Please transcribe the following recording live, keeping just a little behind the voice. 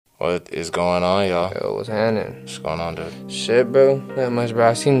What is going on, y'all? Yo, what's happening? What's going on, dude? Shit, bro. Not much, bro.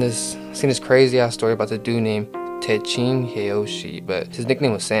 I seen this crazy ass story about the dude named Techin Heyoshi, but his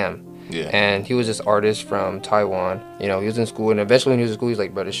nickname was Sam. Yeah. And he was this artist from Taiwan. You know, he was in school, and eventually when he was in school, he's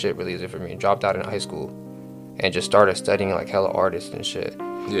like, bro, this shit really isn't for me. Dropped out in high school and just started studying like hella artists and shit.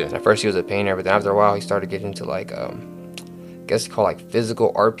 Yeah. And at first he was a painter, but then after a while he started getting into like, I guess called like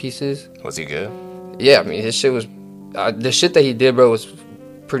physical art pieces. Was he good? Yeah, I mean, his shit was, the shit that he did, bro, was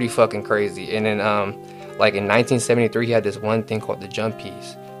pretty fucking crazy. And then, like in 1973, he had this one thing called the jump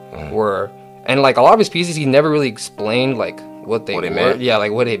piece, where, and like a lot of his pieces, he never really explained like what they meant. Yeah,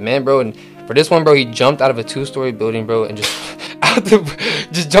 like what it meant, bro. And for this one, bro, he jumped out of a 2-story building, bro, and just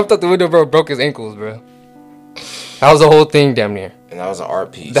just jumped out the window, bro, broke his ankles, bro. That was the whole thing, damn near. And that was an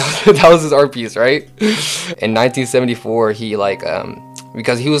art piece. That was his art piece, right? In 1974, he like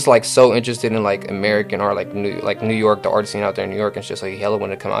because he was like so interested in like American art, like New York, the art scene out there in New York and shit. So he hella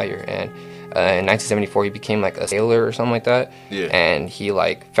wanted to come out here. And in 1974, he became like a sailor or something like that. Yeah. And he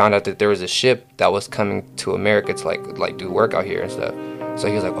like found out that there was a ship that was coming to America to like do work out here and stuff. So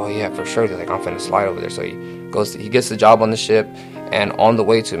he was like, oh yeah, for sure. He's like, I'm finna slide over there. So he gets the job on the ship, and on the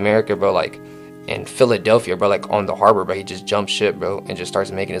way to America, bro, like in Philadelphia, bro, like on the harbor, bro, he just jumped ship, bro, and just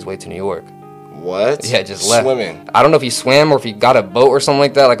starts making his way to New York. What? Yeah, just left. Swimming. I don't know if he swam or if he got a boat or something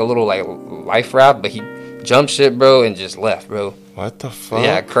like that, like a little like life raft, but he jumped ship, bro, and just left, bro. What the fuck?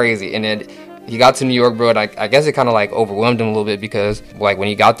 Yeah, crazy. And then he got to New York, bro, and I guess it kind of like overwhelmed him a little bit because like when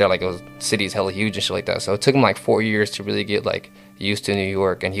he got there, like it was city's hella huge and shit like that. So it took him like 4 years to really get like used to New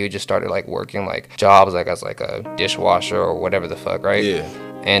York, and he just started like working like jobs like as like a dishwasher or whatever the fuck, right? Yeah.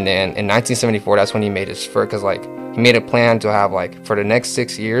 And then in 1974, that's when he made his first, because like he made a plan to have like for the next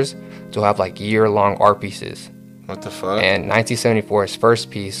 6 years to have like year-long art pieces. What the fuck? And 1974, his first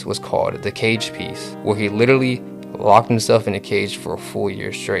piece was called The Cage Piece, where he literally locked himself in a cage for a full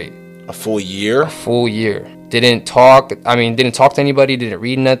year straight. A full year? A full year. Didn't talk to anybody, didn't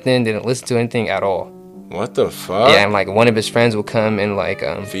read nothing, didn't listen to anything at all. What the fuck? Yeah, and like one of his friends would come and like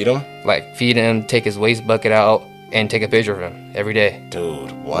feed him? Like feed him, take his waste bucket out, and take a picture of him every day. Dude,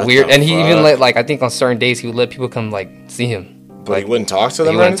 what? Weird. The and he fuck? even let like I think on certain days he would let people come like see him. But like, he wouldn't talk to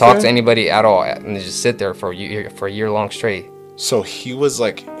them. He wouldn't talk to anybody at all, and just sit there for a year long straight. So he was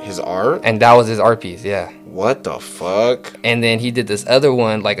like his art, and that was his art piece. Yeah. What the fuck? And then he did this other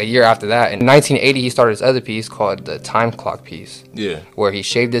one like a year after that. In 1980, he started his other piece called the Time Clock Piece. Yeah. Where he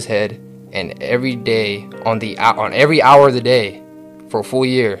shaved his head, and every day on every hour of the day for a full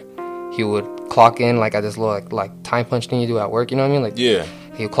year, he would clock in like at this little like time punch thing you do at work. You know what I mean? Like yeah.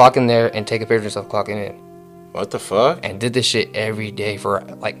 He would clock in there and take a picture of himself clocking in. What the fuck? And did this shit every day for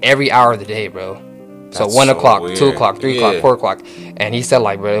like every hour of the day, bro. That's so 1 o'clock, weird. 2 o'clock, 3 o'clock, 4 o'clock. And he said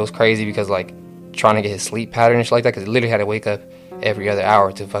like, bro, it was crazy because like trying to get his sleep pattern and shit like that, because he literally had to wake up every other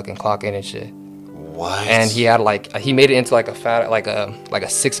hour to fucking clock in and shit. What? And he had like, he made it into like a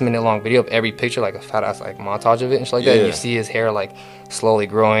 6-minute long video of every picture, like a fat ass like montage of it and shit like that. And you see his hair like slowly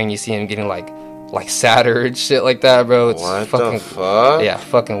growing. You see him getting like sadder and shit like that, bro. It's what fucking, the fuck? Yeah,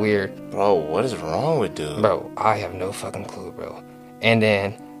 fucking weird. Bro, what is wrong with dude? Bro, I have no fucking clue, bro. And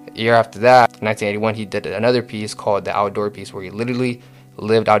then a year after that, 1981, he did another piece called the Outdoor Piece, where he literally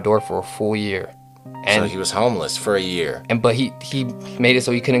lived outdoor for a full year. And so he was homeless for a year. But he made it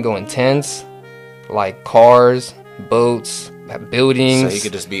so he couldn't go in tents, like cars, boats, buildings. So he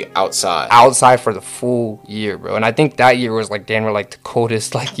could just be outside. Outside for the full year, bro. And I think that year was like damn near like the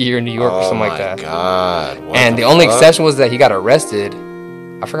coldest like year in New York or something like that. Oh my god. And the only exception was that he got arrested.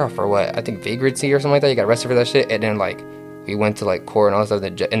 I forgot for what. I think vagrancy or something like that. He got arrested for that shit. And then like we went to like court and all that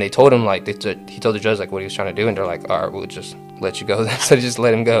stuff. And they told him like he told the judge like what he was trying to do, and they're like, all right, we'll just let you go. So they just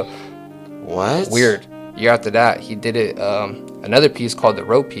let him go. What? Weird. Year after that, he did it. Another piece called the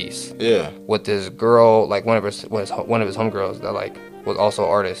Rope Piece. Yeah. With this girl, like one of his homegirls that like was also an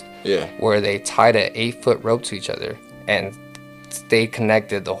artist. Yeah. Where they tied an 8-foot rope to each other and stayed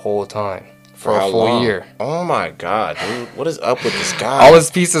connected the whole time for a full year. Oh my god, dude! What is up with this guy? All his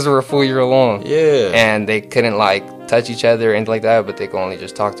pieces were a full year long. Yeah. And they couldn't like touch each other or anything like that, but they could only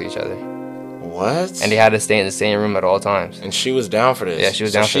just talk to each other. What? And they had to stay in the same room at all times. And she was down for this. Yeah, she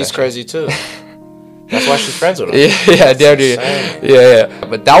was down for that. She's crazy too. That's why she's friends with him. Yeah, dude. Yeah.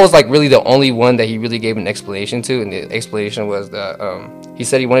 But that was like really the only one that he really gave an explanation to, and the explanation was that he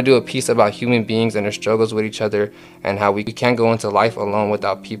said he wanted to do a piece about human beings and their struggles with each other, and how we can't go into life alone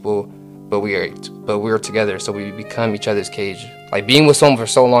without people, but we are together, so we become each other's cage. Like being with someone for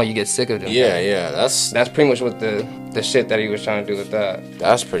so long, you get sick of them. Yeah. That's pretty much what the shit that he was trying to do with that.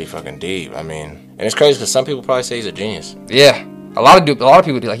 That's pretty fucking deep. I mean, and it's crazy because some people probably say he's a genius. Yeah. A lot of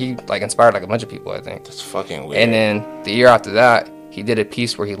people do, like he like inspired like a bunch of people, I think. That's fucking weird. And then the year after that, he did a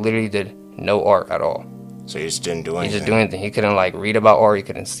piece where he literally did no art at all. So he just didn't do anything. He just doing anything. He couldn't like read about art. He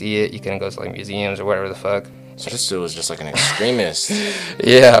couldn't see it. He couldn't go to like museums or whatever the fuck. So this dude was just like an extremist.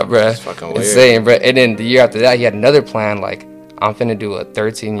 Yeah, bruh. That's fucking weird. Insane, bruh. And then the year after that, he had another plan. Like, I'm finna do a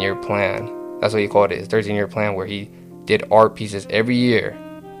 13-year plan. That's what he called it. His 13-year plan, where he did art pieces every year,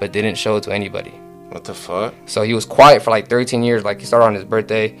 but didn't show it to anybody. What the fuck? So he was quiet for like 13 years. Like, he started on his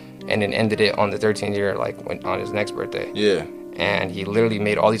birthday and then ended it on the 13th year, like on his next birthday. Yeah. And he literally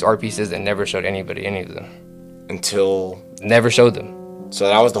made all these art pieces and never showed anybody any of them. Until. Never showed them. So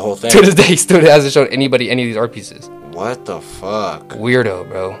that was the whole thing. To this day, he still hasn't showed anybody any of these art pieces. What the fuck? Weirdo,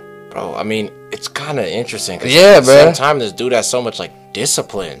 bro. Bro, I mean, it's kind of interesting. Cause Yeah, at the bro. same time, this dude has so much, like,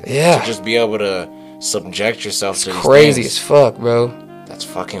 discipline. Yeah. To just be able to subject yourself to these Crazy things. as fuck, bro. That's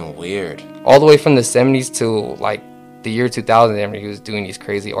fucking weird. All the way from the 70s to, like, the year 2000, he was doing these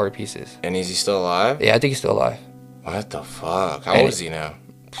crazy art pieces. And is he still alive? Yeah, I think he's still alive. What the fuck? How old is he now?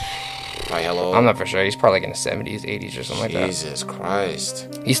 Probably hella old. I'm not for sure. He's probably like in the 70s, 80s or something like that. Jesus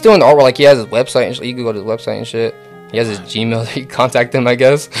Christ. He's still in the art world. Like, he has his website and shit. You can go to his website and shit. He has his Gmail that you contact him, I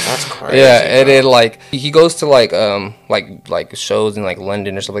guess. That's crazy. Yeah, and then like he goes to like shows in like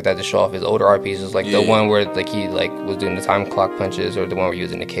London or stuff like that to show off his older art pieces, like the one where like he like was doing the time clock punches, or the one where he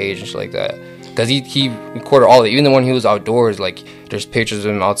was in the cage and shit like that. Because he recorded all of it, even the one he was outdoors. Like, there's pictures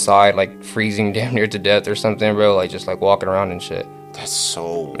of him outside, like freezing damn near to death or something, bro. Like, just like walking around and shit. That's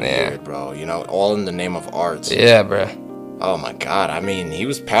so weird, bro. You know, all in the name of art. Yeah, bro. Oh my god. I mean, he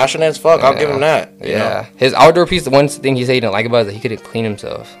was passionate as fuck. I'll give him that. You know? His outdoor piece, the one thing he said he didn't like about it is that he couldn't clean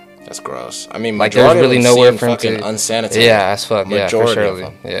himself. That's gross. I mean, like, there's really nowhere for him to unsanitary. Yeah, that's fuck. Yeah, for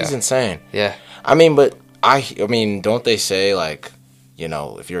sure. Yeah. He's insane. Yeah. I mean, but I mean, don't they say, like, you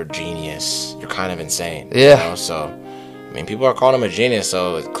know, if you're a genius, you're kind of insane. Yeah. You know? So, I mean, people are calling him a genius,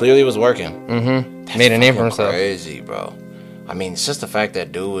 so it clearly was working. Mm-hmm. Made a name for himself. Crazy, bro. I mean, it's just the fact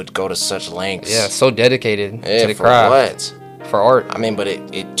that dude would go to such lengths. Yeah, so dedicated to the for craft. What? For art. I mean, but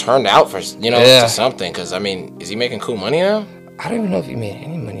it turned out for, you know, to something. Because, I mean, is he making cool money now? I don't even know if he made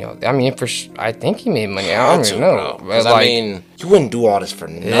any money off. I mean, I think he made money. I don't even know. Because, like, I mean, you wouldn't do all this for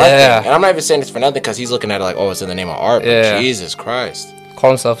nothing. Yeah. And I'm not even saying it's for nothing because he's looking at it like, oh, it's in the name of art. But Jesus Christ.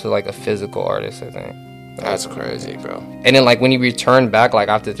 Call himself like a physical artist, I think. That's crazy, bro. And then, like, when he returned back, like,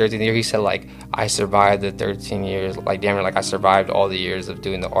 after the 13th year, he said, like, I survived the 13 years. Like, damn it, like, I survived all the years of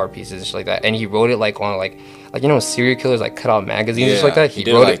doing the art pieces and shit like that. And he wrote it, like, on, like you know, serial killers, like, cut out magazines and shit like that? He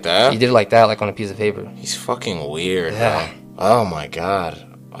did it like that? He did it like that, like, on a piece of paper. He's fucking weird, yeah. bro. Oh, my God.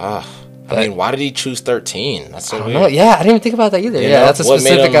 I mean, why did he choose 13? That's so weird. No, yeah, I didn't even think about that either. Yeah, that's a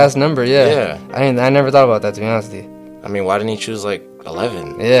specific ass number, yeah. I never thought about that, to be honest with you. I mean, why didn't he choose, like,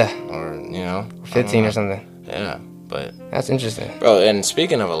 11? Yeah. Or, you know? 15 or something. Yeah, but... That's interesting. Bro, and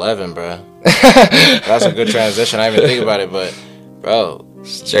speaking of 11, bro, that's a good transition. I didn't even think about it, but, bro...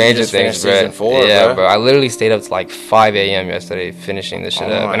 Stranger Things, bro. Season 4, yeah, bro. I literally stayed up to like 5 a.m. yesterday finishing this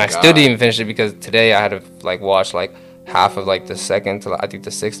shit up. And I still didn't even finish it because today I had to like watch like half of like the second to I think the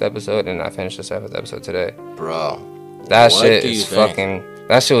 6th episode, and I finished the 7th episode today. Bro. That shit is fucking...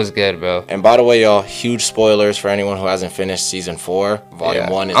 That shit was good, bro. And by the way, y'all, huge spoilers for anyone who hasn't finished season 4. Volume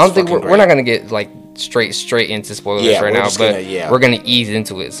 1 is I don't think we're not gonna get like straight into spoilers right now, but we're gonna ease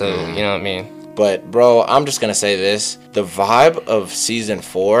into it, so you know what I mean. But bro, I'm just gonna say this: the vibe of season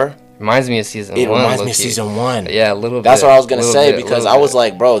 4 reminds me of season 1. It reminds me of season 1. Yeah, a little bit. That's what I was gonna say because I was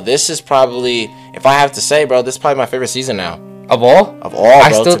like, bro, this is probably, if I have to say, bro, this is probably my favorite season now. Of all? Of all, bro,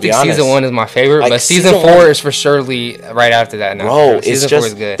 I still think season 1 is my favorite, like, but season 4 is for surely right after that now. Bro, season 4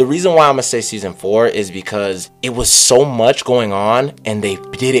 is good. The reason why I'm gonna say season 4 is because it was so much going on and they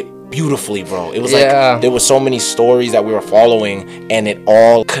did it beautifully, bro. It was like there was so many stories that we were following and it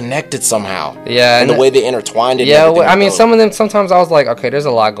all connected somehow. Yeah, and the way they intertwined it. Yeah, well, I mean, some of them, sometimes I was like, okay, there's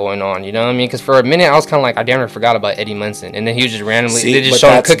a lot going on, you know what I mean? Because for a minute I was kind of like, I damn near forgot about Eddie Munson, and then he was just randomly they just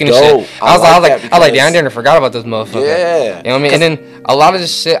showing him cooking and shit. I was like, damn, I damn near forgot about this motherfucker. Yeah, you know what I mean? And then a lot of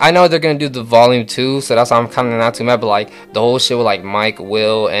this shit, I know they're gonna do the volume 2, so that's why I'm kind of not too mad. But like the whole shit with like Mike,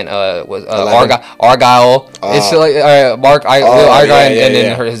 Will, and Argyle, it's shit like Will, Argyle, and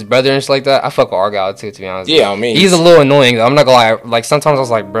then his brother and shit like that. I fuck with Argyle too, to be honest. Yeah, I mean, he's a little annoying though. I'm not gonna lie. Like sometimes I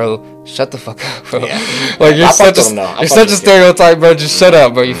was like, bro, shut the fuck up, bro. Yeah. Like you're such a stereotype, bro. Just shut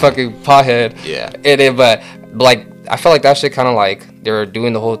up, bro. You fucking pothead. Yeah. And then, but like I felt like that shit kind of like they were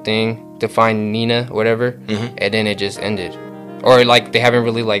doing the whole thing to find Nina, or whatever, and then it just ended. Or like they haven't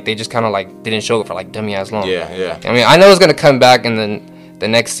really like they just kind of like didn't show it for like dummy ass long. Yeah. I mean, I know it's gonna come back in the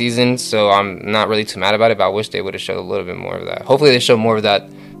next season, so I'm not really too mad about it. But I wish they would have showed a little bit more of that. Hopefully, they show more of that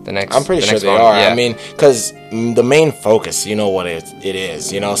the next. I'm pretty sure they are. Yeah. I mean, because the main focus, you know what it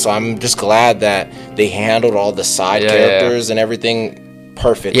is, you know. So I'm just glad that they handled all the side characters and everything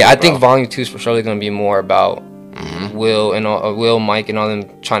perfectly. Yeah, I think Volume 2 is for surely going to be more about Will and Will, Mike, and all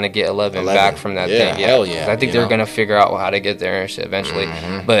them trying to get 11 back from that thing. Yeah, hell yeah. I think they're gonna figure out how to get there and shit eventually.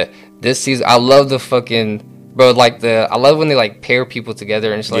 But this season, I love the fucking. Bro, like I love when they like pair people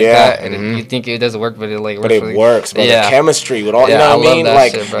together and shit like that, and you think it doesn't work, but it like works. But it works, bro. The chemistry with all, you know what I mean?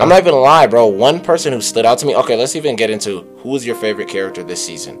 Like, shit, I'm not even gonna lie, bro. One person who stood out to me. Okay, let's even get into who was your favorite character this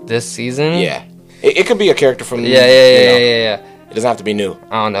season. This season? Yeah, it could be a character from yeah. It doesn't have to be new.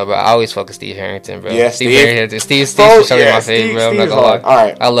 I don't know, but I always fuck with Steve Harrington, bro. Yeah, Steve's for sure my favorite, bro. I'm not gonna lie. All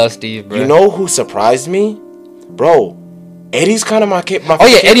right, I love Steve, bro. You know who surprised me, bro? Eddie's kind of my oh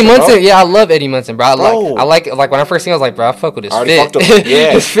yeah, Eddie Munson. Bro. Yeah, I love Eddie Munson, bro. I like when I first seen him, I was like, bro, I fuck with his fit.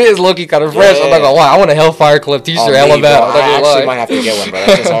 Yeah, his fit is low-key kind of fresh. I'm not gonna lie. I want a Hellfire Club t-shirt. I actually might have to get one, bro.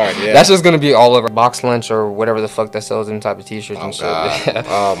 That's just hard. Yeah, that's just gonna be all over box lunch or whatever the fuck that sells them type of t-shirts and shit.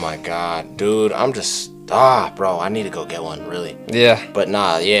 Oh my god, dude, I'm just bro, I need to go get one, really. Yeah. But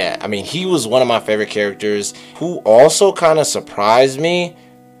nah, yeah. I mean, he was one of my favorite characters who also kind of surprised me.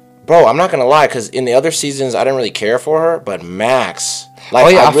 Bro, I'm not gonna lie, because in the other seasons I didn't really care for her, but Max,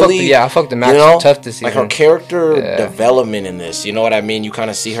 like, I fucked the Max, you know, tough this season. Like her character development in this, you know what I mean? You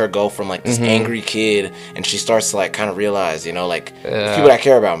kind of see her go from like this angry kid, and she starts to like kind of realize, you know, like people that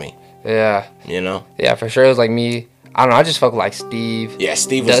care about me. Yeah. You know? Yeah, for sure. It was like me. I don't know, I just fuck with like Steve. Yeah,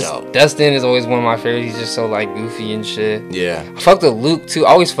 Steve was dope. Dustin is always one of my favorites. He's just so like goofy and shit. Yeah. I fucked with Luke too. I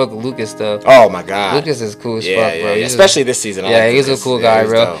always fuck with Lucas stuff. Oh my god. Lucas is cool as fuck, bro. Yeah. Especially this season. He's a cool guy,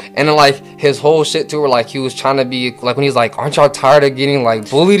 bro. Dope. And then like his whole shit too, where like he was trying to be like when he's like, aren't y'all tired of getting like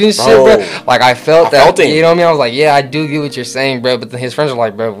bullied and shit, bro? Like I felt that. You know what I mean? I was like, yeah, I do get what you're saying, bro. But then his friends were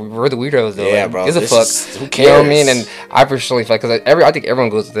like, bro, we're the weirdos though. Yeah, like, bro. It's a fuck. Who cares? You know what I mean? And I personally feel because I think everyone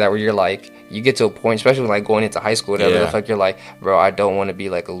goes through that where you're like. You get to a point, especially when, like going into high school, whatever the fuck, you're like, bro, I don't want to be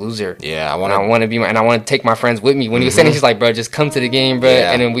like a loser. Yeah, I want to be, and I want to take my friends with me. When he was saying, he's like, bro, just come to the game, bro,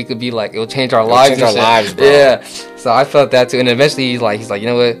 and then we could be like, it'll change our lives. Bro. Yeah. So I felt that too, and eventually he's like, you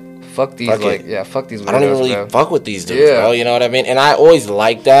know what? Fuck these, fuck these. I don't even really fuck with these dudes, bro. You know what I mean? And I always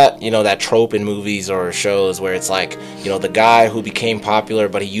like that, you know, that trope in movies or shows where it's like, you know, the guy who became popular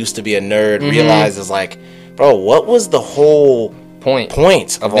but he used to be a nerd realizes like, bro, what was the whole point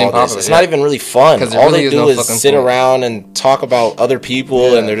of all this? It's not even really fun. All they do is sit around and talk about other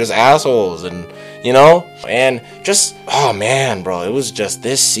people, and they're just assholes, and you know, and just oh man, bro, it was just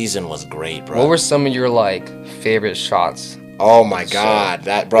this season was great, bro. What were some of your like favorite shots? Oh my god,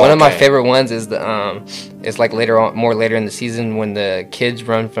 that bro. One of my favorite ones is the it's like more later in the season when the kids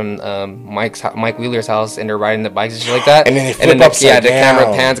run from Mike Wheeler's house and they're riding the bikes and shit like that. And then they flip upside down. The camera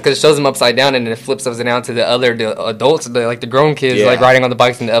pans because it shows them upside down and then it flips upside down to the adults, the grown kids like riding on the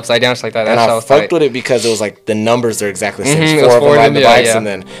bikes and the upside down shit like that. And I fucked with it because it was like the numbers are exactly the same. 4 of them riding the bikes, and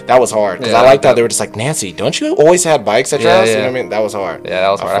then that was hard because I liked how they were just like, Nancy, don't you always have bikes at your house? You know what I mean? That was hard. Yeah, that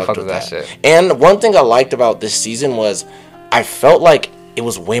was hard. I fucked with that shit. And one thing I liked about this season was I felt like it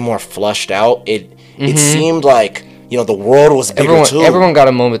was way more flushed out. It seemed like, you know, the world was bigger too. Everyone got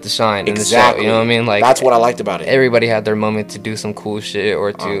a moment to shine. Exactly. In the show, you know what I mean? Like that's what I liked about it. Everybody had their moment to do some cool shit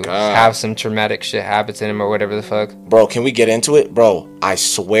or to have some traumatic shit happen to them or whatever the fuck. Bro, can we get into it? Bro, I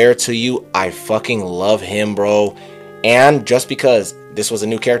swear to you, I fucking love him, bro. And just because this was a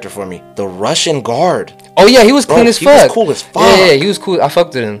new character for me, the Russian guard. Oh yeah, he was clean as fuck. He was cool as fuck. Yeah, he was cool. I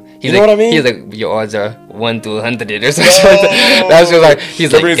fucked with him. You know what I mean? He's like, your odds are 1 to 100 or something like that. That's just like,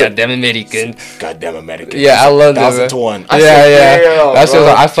 he's like, goddamn American. Goddamn American. Yeah, I love that. 1,000 to 1. Yeah. That's just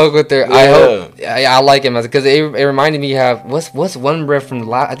like, I fuck with her. I hope. I like him because it reminded me of what's one ref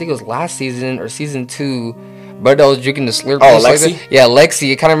from I think it was last season or season 2. But I was drinking the Slurpee. Oh, Lexi? Like yeah,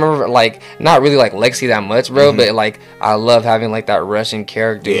 Lexi. I kind of remember, like, not really like Lexi that much, bro, but like, I love having like that Russian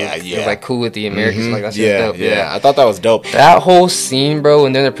character. Yeah. It's like cool with the Americans. Like, that's dope. Yeah, I thought that was dope. That whole scene, bro,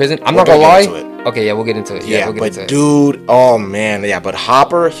 when they're in the prison. I'm not gonna lie. Okay, yeah, we'll get into it. Yeah, but dude, oh man, but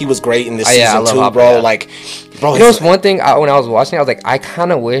Hopper, he was great in this season too, Hopper, bro. Like, bro, you know, it's one thing when I was watching, I was like, I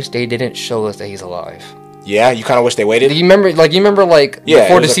kind of wish they didn't show us that he's alive. Yeah, you kind of wish they waited. You remember,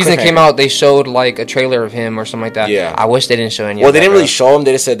 before the season came out, they showed like a trailer of him or something like that. Yeah, I wish they didn't show any. Well, they didn't really show him.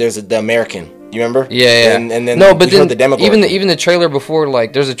 They just said there's the American. You remember? Yeah. And then no, but then the Demogorgon. even the trailer before,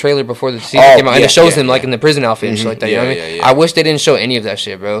 like, there's a trailer before the season came out, and it shows him like in the prison outfit and shit like that. You know what I mean? I wish they didn't show any of that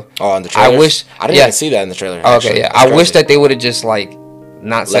shit, bro. Oh, in the trailer. I didn't even see that in the trailer. Okay, yeah. I wish that they would have just like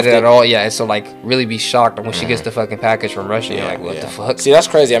not said it at all. Yeah, so like really be shocked when she gets the fucking package from Russia. You're like, what the fuck? See, that's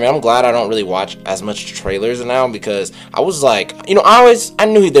crazy. I mean, I'm glad I don't really watch as much trailers now because I was like, you know, I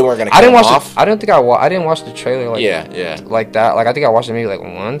knew they weren't gonna kill him off. I didn't watch the trailer like like that. Like I think I watched it maybe like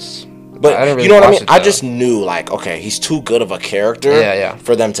once. But I didn't really, you know what I mean? I just knew, like, okay, he's too good of a character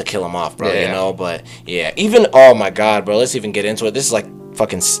for them to kill him off, bro, you know? But, yeah, even, oh, my God, bro, let's even get into it. This is, like,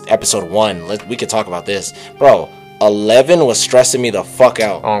 fucking episode 1. We could talk about this. Bro, 11 was stressing me the fuck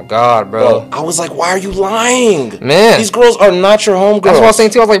out. Oh, God, bro. I was like, why are you lying? Man. These girls are not your homegirls. That's what I was saying,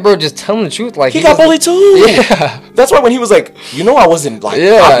 too. I was like, bro, just tell him the truth. Like he got bullied, too. Yeah. That's why when he was like, you know I wasn't, like,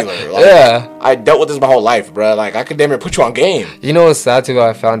 popular. Like, I dealt with this my whole life, bro. Like, I could damn near put you on game. You know what's sad, too?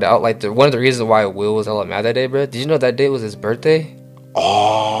 I found out, like, one of the reasons why Will was hella mad that day, bro. Did you know that day was his birthday?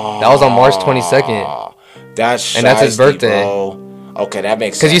 Oh. That was on March 22nd. That's his birthday. Bro. Okay, that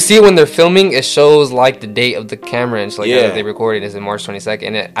makes sense. Because you see when they're filming, it shows like the date of the camera and shit like that they recorded is in March 22nd.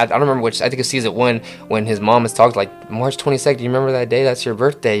 And I don't remember which. I think it's season 1 when his mom has talked like March 22nd. Do you remember that day? That's your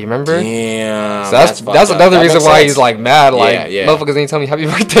birthday. You remember? Yeah. So that's another reason why he's like mad. Like motherfuckers ain't telling me happy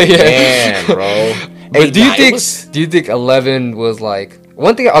birthday yet. Man, bro. But do you think 11 was like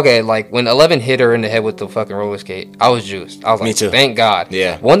one thing? Okay, like when 11 hit her in the head with the fucking roller skate, I was juiced. I was like, me too. Thank God.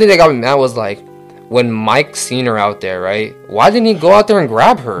 Yeah. One thing that got me mad was like, when Mike seen her out there, right? Why didn't he go out there and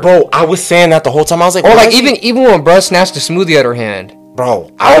grab her? Bro, I was saying that the whole time. I was like, or like even when bruh snatched the smoothie out her hand. Bro,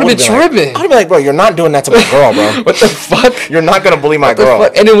 I would have been tripping. I'd be like, bro, you're not doing that to my girl, bro. What the fuck? You're not gonna bully my girl.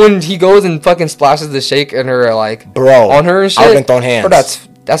 And then when he goes and fucking splashes the shake in her, like, bro, on her and shit. I would have been throwing hands. Bro,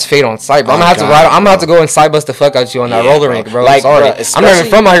 that's fate on sight, bro. I'm gonna have to go and side bust the fuck out you on that roller rink, bro. Like, I'm sorry. I'm not even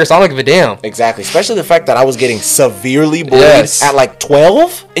from out here, so I don't give a damn. Exactly. Especially the fact that I was getting severely bullied at like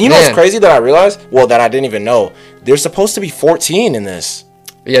 12. And you know what's crazy that I realized? Well, that I didn't even know. They're supposed to be 14 in this.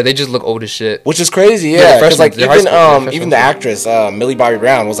 Yeah, they just look old as shit. Which is crazy, yeah. Because like even the actress, Millie Bobby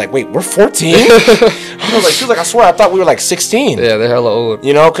Brown, was like, "Wait, we're 14?" She was like, "I swear, I thought we were like 16." Yeah, they're hella old.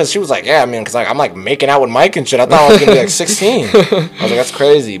 You know, because she was like, "Yeah, I mean, because like I'm like making out with Mike and shit. I thought I was gonna be like 16." I was like, "That's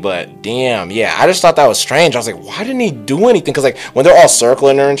crazy," but damn, yeah. I just thought that was strange. I was like, "Why didn't he do anything?" Because like when they're all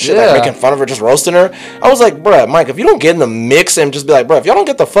circling her and shit, like making fun of her, just roasting her, I was like, "Bruh, Mike, if you don't get in the mix and just be like, bro, if y'all don't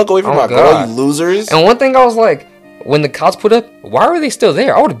get the fuck away from my girl, you losers." And one thing I was like, when the cops put up, why were they still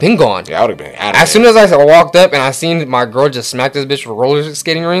there? I would have been gone. Yeah, I would have been out of As soon as I walked up and I seen my girl just smack this bitch with a roller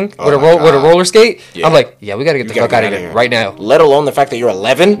skating ring with a roller skate, I'm like, yeah, we gotta get the fuck out of here right now. Let alone the fact that you're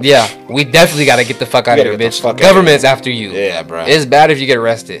 11. Yeah, we definitely gotta get the fuck out of here, bitch. Government's after you. Yeah, bro. It's bad if you get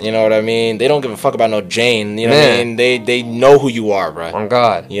arrested. You know what I mean? They don't give a fuck about no Jane. You know what I mean? They know who you are, bro. Oh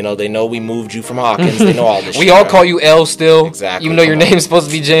God. You know they know we moved you from Hawkins. They know all this. We all call you L still. Exactly. Even though your name's supposed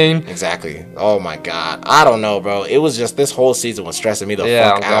to be Jane. Exactly. Oh my God. I don't know, bro. It was just this whole season was stressing me the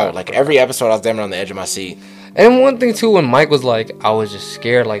fuck out. Like every episode, I was damn near on the edge of my seat. And one thing too, when Mike was like, I was just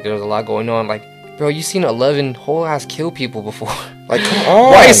scared. Like there was a lot going on. Like, bro, you seen 11 whole ass kill people before. Like, come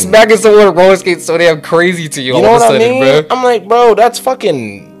on. Why is smacking someone with roller skates so damn crazy to you? You know what I mean? Bro? I'm like, bro, that's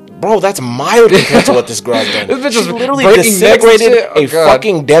fucking. Bro, that's mild compared to what this girl's done. This bitch is literally disintegrated a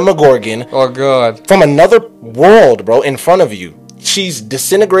fucking Demogorgon. Oh God. From another world, bro, in front of you. She's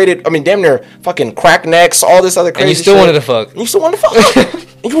disintegrated. I mean, damn near fucking crack necks, all this other crazy shit. And you still wanted to fuck. And you still wanted to fuck.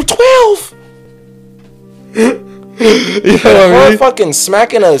 And you were 12. You know what I mean? Fucking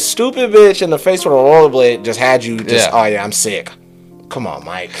smacking a stupid bitch in the face with a rollerblade just had you just, oh yeah, I'm sick. Come on,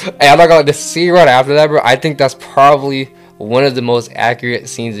 Mike. Hey, I'm not gonna the scene right after that, bro. I think that's probably one of the most accurate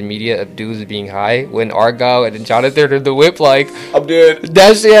scenes in media of dudes being high when Argyle and Jonathan did the whip. Like, I'm dead.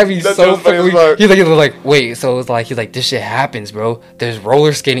 That shit had me so funny. He's like, wait. So it's like, he's like, this shit happens, bro. There's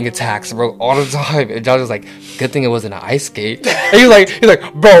roller skating attacks, bro, all the time. And Jonathan's like, good thing it wasn't an ice skate. And he's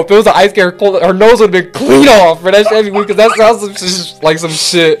like, bro, if it was an ice skate, her nose would have been clean off for that shit every week. Because that sounds like some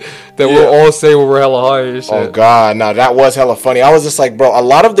shit that we'll all say when we're hella high and shit. Oh God, no, that was hella funny. I was just like, bro, a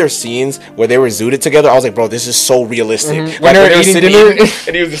lot of their scenes where they were zooted together, I was like, bro, this is so realistic. Mm-hmm. When they were eating dinner,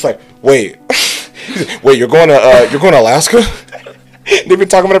 and he was just like, wait, you're going to Alaska? They've been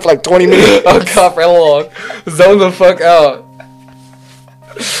talking about it for like 20 minutes. Oh God, for how long? Zone the fuck out.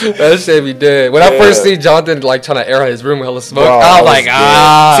 That shit be dead. When I first see Jonathan like trying to air out his room with hella smoke, I was like,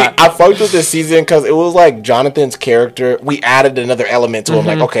 See, I fucked with this season because it was like Jonathan's character. We added another element to him.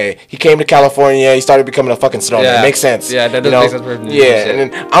 Like, okay, he came to California. He started becoming a fucking snowman. It makes sense. Yeah, that does make sense. Yeah,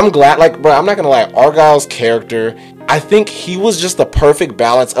 and then I'm glad. Like, bro, I'm not gonna lie. Argyle's character I think he was just the perfect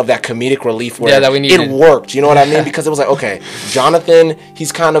balance of that comedic relief where that we needed. It worked. You know what I mean? Because it was like, okay, Jonathan,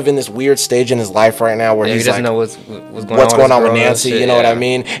 he's kind of in this weird stage in his life right now where he's he doesn't like, know what's going on with Nancy. Shit, you know what I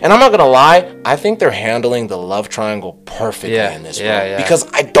mean? And I'm not gonna lie, I think they're handling the love triangle perfectly in this, bro.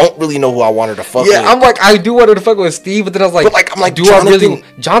 Because I don't really know who I want her to fuck with. Yeah, I'm like, I do want her to fuck with Steve, but then I was like, I'm like, do Jonathan, I really?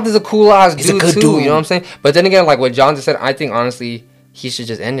 Jonathan's a cool ass dude too. Dude. You know what I'm saying? But then again, like what Jonathan said, I think honestly, he should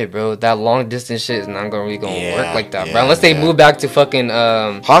just end it, bro. That long distance shit is not really gonna work like that, bro. Unless they move back to fucking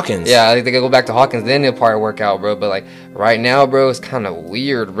Hawkins. Yeah, I think they go back to Hawkins, then it'll probably work out, bro. But like right now, bro, it's kind of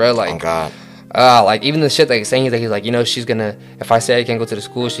weird, bro. Like, oh God. Like even the shit that he's saying, he's like, you know, she's gonna, if I say I can't go to the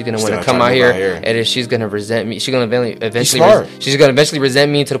school, she's gonna want to come out here, and then she's gonna resent me. She's gonna eventually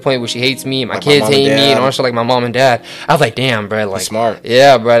resent me to the point where she hates me, my kids hate me, and also like my mom and dad. I was like, damn, bro, like, he's smart.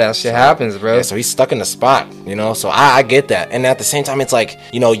 Yeah, bro, that shit happens, bro. Yeah, so he's stuck in the spot, you know. So I get that, and at the same time, it's like,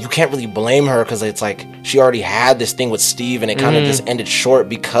 you know, you can't really blame her because it's like she already had this thing with Steve, and it kind of just ended short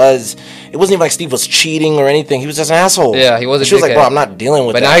because it wasn't even like Steve was cheating or anything. He was just an asshole. Yeah, he was. She was like, bro, I'm not dealing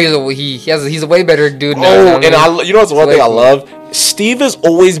with that. But now he's a way better dude now. Oh, and you know what's one thing I love? Steve is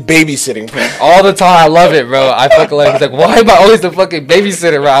always babysitting. All the time. I love it, bro. I fucking love it. He's like, why am I always the fucking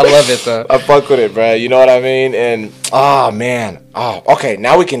babysitter, bro? I love it, though. I fuck with it, bro. You know what I mean? And, oh, man. Oh, okay.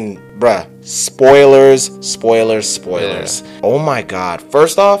 Now we can, bruh. Spoilers. Yeah. Oh, my God.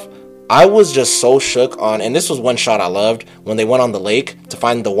 First off, I was just so shook on, and this was one shot I loved, when they went on the lake to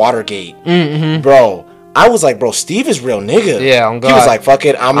find the water gate. Mm-hmm. Bro. I was like, bro, Steve is real nigga. Yeah, I'm God. He was like, fuck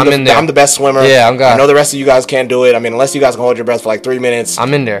it, I'm the best swimmer. Yeah, I'm God. I know the rest of you guys can't do it. I mean, unless you guys can hold your breath for like 3 minutes.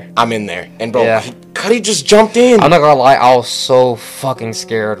 I'm in there. And bro, Cuddy just jumped in. I'm not gonna lie, I was so fucking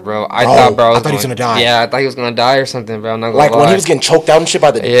scared, bro. I thought he was gonna die. Yeah, I thought he was gonna die or something, bro. I'm not gonna lie. Like when he was getting choked out and shit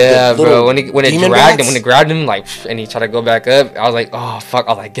by the bro. When it grabbed him, like, and he tried to go back up, I was like, oh fuck. I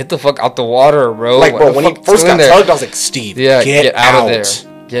was like, get the fuck out the water, bro. Like, bro, when he first got tugged, I was like, Steve, get out of there.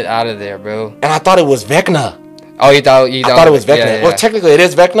 Get out of there, bro. And I thought it was Vecna. Oh, I thought it was Vecna. Yeah. Well, technically it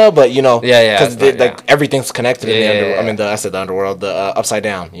is Vecna, but you know, because like everything's connected in the underworld. I mean, I said the underworld, the upside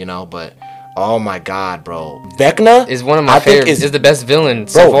down, you know. But oh my God, bro, Vecna is one of my favorites. Is the best villain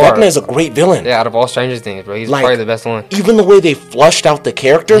so far. Vecna is a great villain. Yeah, out of all Stranger Things, bro, he's probably the best one. Even the way they flushed out the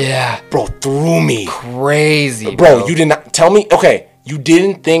character, bro, threw me crazy, bro. You did not tell me. Okay, you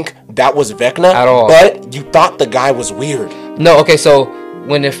didn't think that was Vecna at all, but you thought the guy was weird. No, okay, so.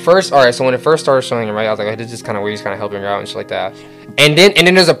 When it first started showing him, right, I was like, oh, this is kind of weird. He's kind of helping her out and shit like that. And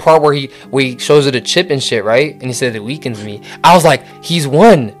then there's a part where he shows her the chip and shit, right? And he said it weakens me. I was like, he's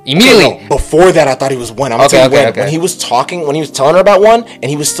one immediately. Okay, no, before that, I thought he was one. I'm gonna tell you when he was talking, when he was telling her about one, and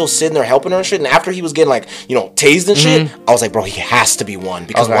he was still sitting there helping her and shit. And after he was getting like, you know, tased and shit, I was like, bro, he has to be one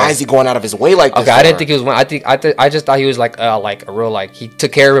because why is he going out of his way like this? Okay, I didn't think he was one. I just thought he was like a real, like, he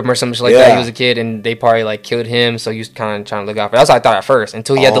took care of him or something shit like that. He was a kid and they probably like killed him, so he was kind of trying to look out for. That's what I thought at first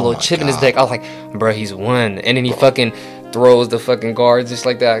until he had the little chip in his neck. I was like, bro, he's one. And then he fucking throws the fucking guards just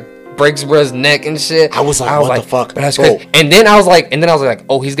like that, breaks bro's neck and shit. I was like, what the fuck? But that's crazy. And then I was like,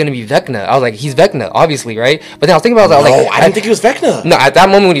 oh, he's gonna be Vecna. I was like, he's Vecna, obviously, right? But then I was thinking about it, I didn't think he was Vecna. No, at that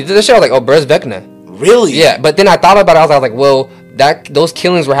moment when he did the show, I was like, oh, bro's Vecna. Really? Yeah. But then I thought about it. I was like, well, those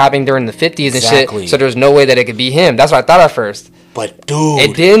killings were happening during the 50s and shit. So there's no way that it could be him. That's what I thought at first. But dude,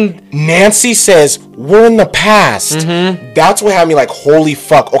 it didn't. Nancy says we're in the past. Mm-hmm. That's what had me like, holy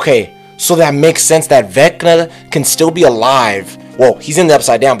fuck. Okay. So that makes sense that Vecna can still be alive. Well, he's in the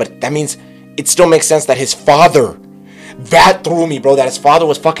upside down, but that means it still makes sense that his father, that threw me, bro, that his father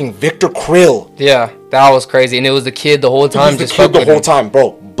was fucking Victor Krill. Yeah, that was crazy. And it was the kid the whole time. The kid the whole time,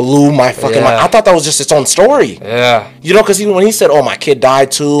 bro. Blew my fucking mind. I thought that was just its own story. Yeah. You know, because even when he said, oh, my kid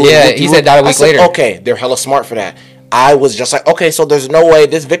died too. Yeah, he said died a week later. Okay, they're hella smart for that. I was just like, okay, so there's no way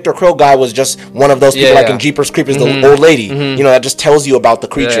this Victor Krill guy was just one of those people like in Jeepers Creepers, the old lady. Mm-hmm. You know, that just tells you about the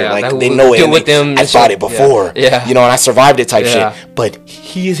creature. Like, they know it. With them, I fought it before. Yeah. You know, and I survived it type shit. But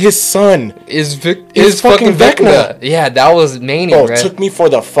his son is fucking Vecna. Yeah, that was mania, bro. It took me for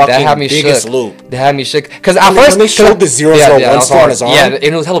the fucking biggest loop. That had me shook. Because at first, when they showed the 001 star on his arm. Yeah, and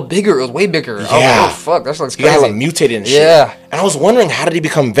it was hella bigger. It was way bigger. Yeah. I was like, oh, fuck, that's like crazy. He got hella mutated and shit. Yeah. And I was wondering, how did he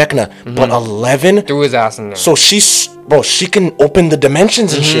become Vecna? Mm-hmm. But 11 threw his ass in there. So she can open the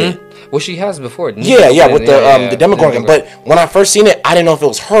dimensions and shit. Well, she has before. With the Demogorgon. But when I first seen it, I didn't know if it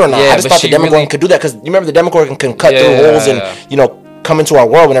was her or not. I just thought the Demogorgon could do that because you remember the Demogorgon can cut through holes and come into our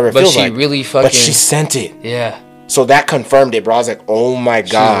world whenever it feels like. But she sent it. Yeah. So that confirmed it, bro. I was like, oh my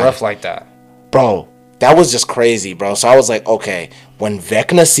god. She's rough like that, bro. That was just crazy, bro. So I was like, okay, when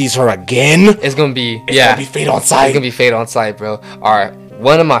Vecna sees her again, it's gonna be fate on sight. It's gonna be fate on sight, bro. All right,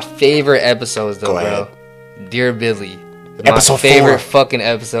 one of my favorite episodes though, bro. Dear Billy. Episode my favorite 4. fucking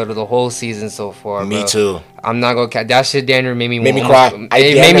episode of the whole season so far. Me bro. too. I'm not gonna. That shit damn near made me cry. It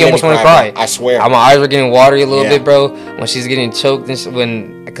made me almost want to cry. Bro. I swear. My eyes were getting watery a little bit, bro. When she's getting choked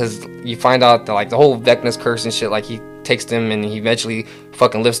and because you find out that like the whole Vecna's curse and shit, like he takes them and he eventually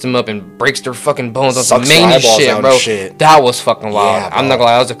fucking lifts them up and breaks their fucking bones on some mania shit, bro. That was fucking wild. Yeah, I'm not gonna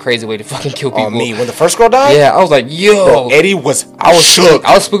lie, that was a crazy way to fucking kill people. Oh, me when the first girl died. Yeah, I was like, yo, bro, Eddie was. I was shook.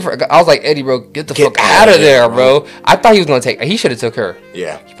 I was spooked I was like, Eddie, bro, get the fuck out of there, bro. I thought he was gonna take. He should have took her.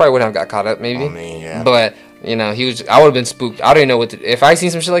 Yeah. He probably wouldn't have got caught up, maybe. I mean, yeah. But you know, he was. I would have been spooked. I didn't know what to. If I seen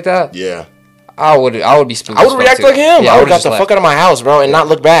some shit like that. Yeah. I would be spooked. I would react like him. Yeah, I would have got the fuck out of my house, bro, and not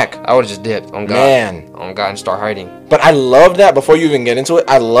look back. I would have just dipped on God. Man. On God and start hiding. But I love that. Before you even get into it,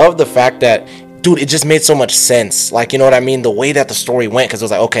 I love the fact that, dude, it just made so much sense. Like, you know what I mean? The way that the story went, because it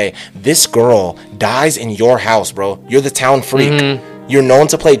was like, okay, this girl dies in your house, bro. You're the town freak. Mm-hmm. You're known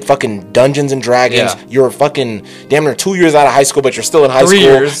to play fucking Dungeons and Dragons. Yeah. You're fucking damn near 2 years out of high school, but you're still in high school. 3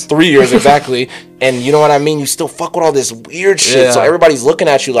 years. 3 years, exactly. And you know what I mean? You still fuck with all this weird shit. Yeah. So everybody's looking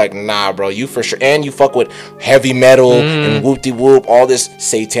at you like, nah, bro, you for sure. And you fuck with heavy metal and whoop-de-whoop, all this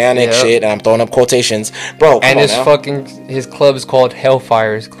satanic shit. And I'm throwing up quotations. Bro, come and his club is called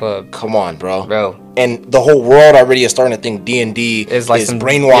Hellfire's Club. Come on, bro. Bro. And the whole world already is starting to think D&D is like some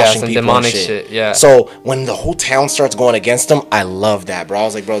brainwashing some people demonic and shit. Yeah. So when the whole town starts going against them, I love that, bro. I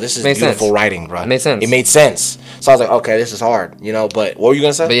was like, bro, this is beautiful writing, bro. It made sense. It made sense. So I was like, okay, this is hard, you know. But what were you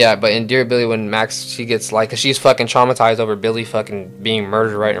gonna say? But in Dear Billy, when Max she gets like, cause she's fucking traumatized over Billy fucking being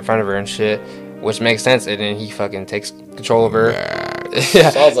murdered right in front of her and shit, which makes sense. And then he fucking takes control of her. Yeah,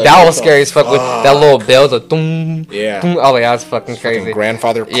 so like, that was scary as fuck with that little bell, the boom. Yeah. Boom. Oh yeah, that's fucking crazy. Fucking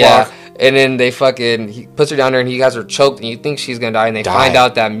grandfather clock. Yeah. And then he puts her down there and he has her choked and you think she's gonna die and they find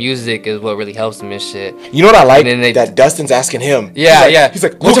out that music is what really helps them and shit. You know what I like? That Dustin's asking him. Yeah, he's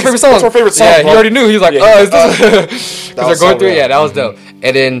like, what's your favorite song? What's our favorite song? Yeah, he already knew. He's like, is this? Because they're going through it. Yeah, that was dope. Mm-hmm.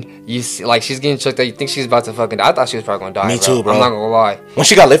 And then you see, like, she's getting choked out. You think she's about to fucking die. I thought she was probably gonna die. Me too, bro. I'm not gonna lie. When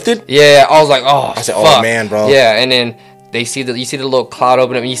she got lifted? Yeah, I was like, I said, fuck. Oh man, bro. Yeah, and then you see the little cloud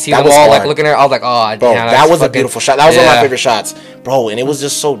open up and you see them all like looking at her. I was like, oh, bro, damn, that was a beautiful shot. That was one of my favorite shots, bro. And it was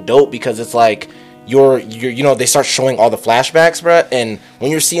just so dope because it's like you're you know, they start showing all the flashbacks, bro. And when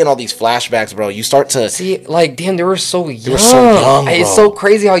you're seeing all these flashbacks, bro, you start to see, like, damn, they were so young. They were so young, bro. It's so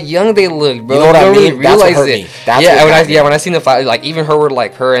crazy how young they look, bro. You know what I mean? Really realize it. When I seen the like even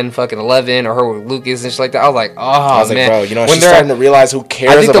her and fucking 11 or her with Lucas and shit like that. I was like, I was like, man, bro, you know, she's starting to realize who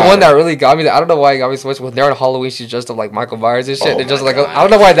cares. I think the one that really got me. I don't know why it got me so much. When they're on Halloween, she's dressed up like Michael Myers and shit. They're just like, I don't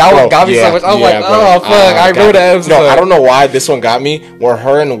know why that one got me so much. I was like, oh fuck, I wrote that episode. No, I don't know why this one got me. Where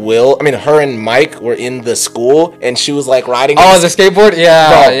her and Mike were in the school and she was like riding. Oh, the skateboard, yeah.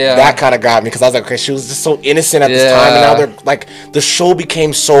 That kind of got me because I was like, okay, she was just so innocent at this time, and now they're like, the show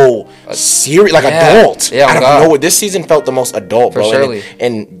became so serious, like adult. Yeah, I don't know. This season felt the most adult, bro. Surely.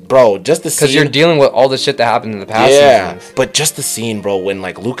 And bro, just the scene, because you're dealing with all the shit that happened in the past. Yeah, seasons. But just the scene, bro, when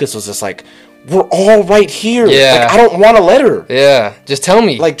like Lucas was just like, we're all right here. Yeah, like, I don't want to let her. Yeah, just tell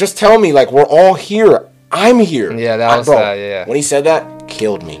me. Like, just tell me. Like, we're all here. I'm here. Yeah, that was yeah. When he said that,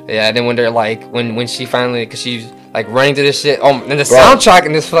 killed me. Yeah, and then when they're like, when she finally, because she's like running to this shit. Oh, and the soundtrack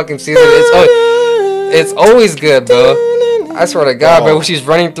in this fucking season, it's always good, bro. I swear to God, bro. When she's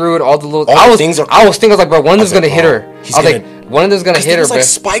running through it, all the little, I was thinking, like, bro, one of them's gonna hit her. I was like, one of them's gonna hit her, bro. Like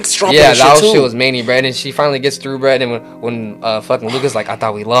spikes dropping. Yeah, that shit was mania, bro. And she finally gets through, bro. And when fucking Lucas like, I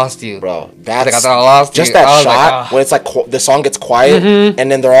thought we lost you, bro. That's like, I thought I lost just you. That shot when it's like the song gets quiet and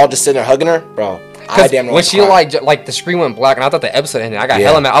then they're all just sitting there hugging her, bro. When she like the screen went black and I thought the episode ended, I got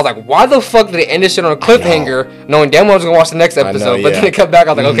hella mad. I was like, why the fuck did they end this shit on a cliffhanger, knowing damn well I was gonna watch the next episode? But then they come back,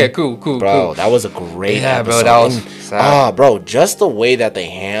 I was like, okay, cool, bro. That was a great episode. Bro, that was sad. Bro, just the way that they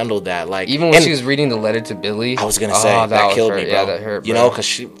handled that, like even when she was reading the letter to Billy, I was gonna say that killed me, bro. Yeah, that hurt, bro. You know, because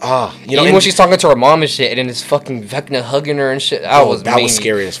she, even when she's talking to her mom and shit, and then it's fucking Vecna hugging her and shit. That was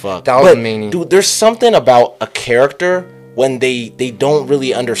scary as fuck. That was mean, dude. There's something about a character when they don't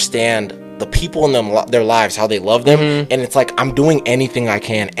really understand the people in their lives, how they love them, and it's like, I'm doing everything I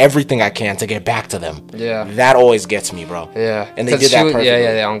can to get back to them. Yeah, that always gets me, bro. Yeah, and they did that perfectly.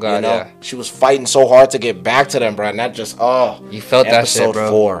 Yeah, on God, she was fighting so hard to get back to them, bro, and that just you felt that shit,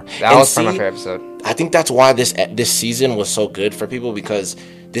 bro. 4. That was my favorite episode. I think that's why this season was so good for people, because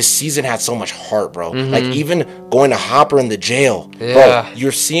this season had so much heart, bro. Like, even going to Hopper in the jail, bro,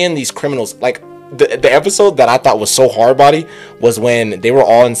 you're seeing these criminals, like, the episode that I thought was so hard body was when they were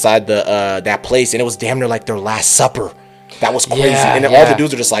all inside that place, and it was damn near like their last supper. That was crazy. And then all the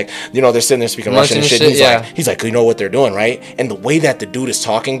dudes are just like, they're sitting there speaking Russian and shit. He's like, you know what they're doing, right? And the way that the dude is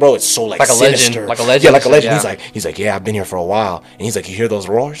talking, bro, it's so like sinister. Like a legend. Yeah, like a legend. He's like, yeah, I've been here for a while. And he's like, you hear those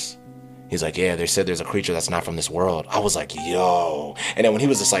roars? He's like, yeah, they said there's a creature that's not from this world. I was like, yo. And then when he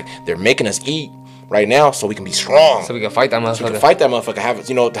was just like, they're making us eat right now so we can be strong. So we can fight that motherfucker. So we can fight that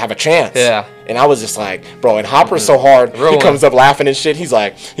motherfucker, to have a chance. Yeah. And I was just like, bro, and Hopper's so hard. He comes up laughing and shit. He's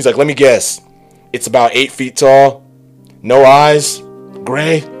like, let me guess. It's about 8 feet tall, no eyes,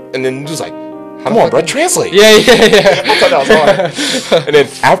 gray. And then he was like, come on, bro, translate. Yeah. I thought that was hard. And then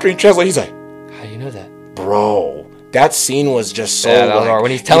after he translates, he's like, how do you know that? Bro, that scene was just so that was hard.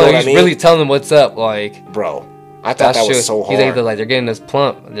 When he's telling he's really telling them what's up, like, bro. I thought that was so hard. He's like, they're getting us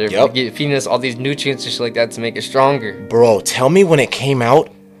plump. They're feeding us all these nutrients and shit like that to make it stronger. Bro, tell me when it came out,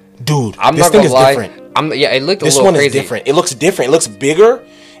 dude. This thing is different. It looked a little crazy. This one is different. It looks different. It looks bigger.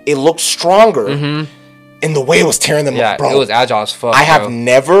 It looked stronger. And the way it was tearing them up, bro. It was agile as fuck.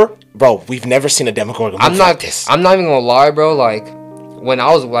 We've never seen a Demogorgon move like this. I'm not even gonna lie, bro. Like, when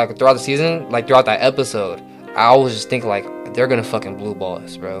I was like throughout the season, like throughout that episode, I was just thinking like, they're gonna fucking blue ball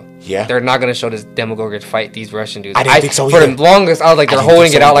us, bro. Yeah. They're not gonna show this Demogorgon fight these Russian dudes. I didn't think so either. For the longest, I was like, they're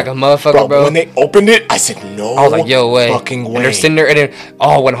holding it out like a motherfucker, bro. When they opened it, I said, no. I was like, yo, way. Fucking way. And they're sitting there, and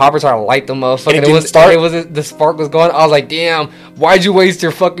then, when Hopper tried to light the motherfucker, the spark was going. I was like, damn, why'd you waste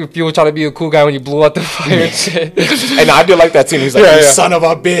your fucking fuel trying to be a cool guy when you blew out the fire and shit? And I did like that scene. He's like, you son of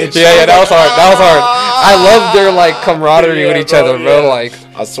a bitch. Yeah, that was hard. I love their like camaraderie with each other, bro. Like,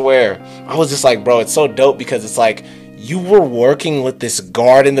 I swear, I was just like, bro, it's so dope because it's like, you were working with this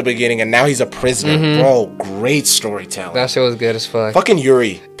guard in the beginning, and now he's a prisoner. Bro, great storytelling. That shit was good as fuck. Fucking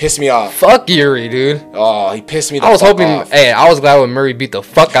Yuri pissed me off. Fuck Yuri, dude. Oh, he pissed me the fuck off. Hey, I was glad when Murray beat the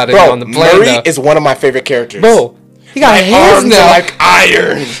fuck out of him on the plane. Murray is one of my favorite characters. Bro, he got hands now like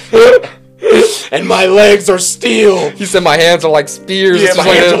iron. And my legs are steel. He said my hands are like spears. Yeah, my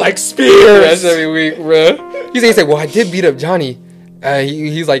hands are like spears. That's every week, bro. He said, well, I did beat up Johnny.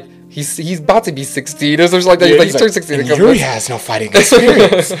 He's like, He's about to be 16 or something like that. Yeah, he's turned 16. Yuri has no fighting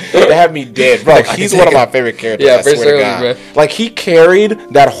experience. That had me dead, bro. He's one of my favorite characters. Yeah, I swear to God. Bro. Like, he carried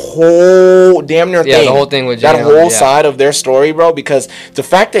that whole damn near thing. Yeah, the whole thing with that whole side of their story, bro. Because the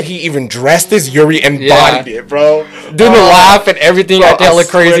fact that he even dressed as Yuri and embodied it, bro. Doing the laugh and everything, acting hella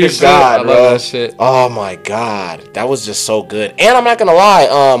crazy shit. God, I love that shit. Oh my God, that was just so good. And I'm not gonna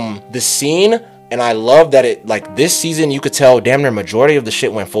lie, the scene. And I love that it, like, this season, you could tell damn near majority of the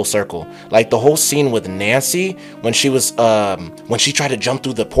shit went full circle. Like, the whole scene with Nancy, when she was, when she tried to jump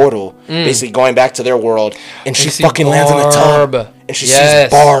through the portal, basically going back to their world, and she fucking lands in the tub. And she sees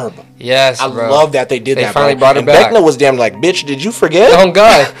Barb. Yes, I love that they did that, finally brought her back. Vecna was damn like, bitch, did you forget? Oh,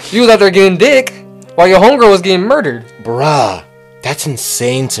 God. You was out there getting dick while your homegirl was getting murdered. Bruh, that's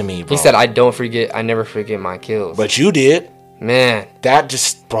insane to me, bro. He said, I never forget my kills. But you did. Man. That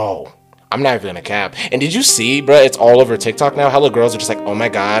just, bro. I'm not even gonna cap. And did you see, bro? It's all over TikTok now. Hella girls are just like, oh my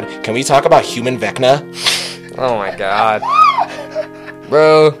God, can we talk about human Vecna? Oh my God.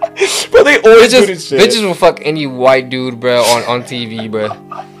 Bro. Bro, they always do this shit. Bitches will fuck any white dude, bro, on TV, bro.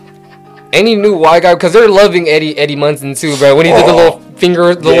 Any new white guy, because they're loving Eddie Munson too, bro. When he did the little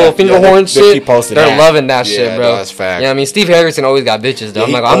finger horn shit, they're loving that shit, bro. No, that's fact. Yeah, I mean, Steve Harrison always got bitches, though.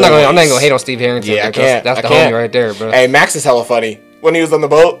 I'm not gonna hate on Steve Harrison. Yeah, I can't. That's the homie right there, bro. Hey, Max is hella funny when he was on the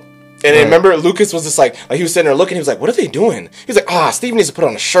boat. And then remember, Lucas was just like he was sitting there looking. He was like, "What are they doing?" He was like, Steve needs to put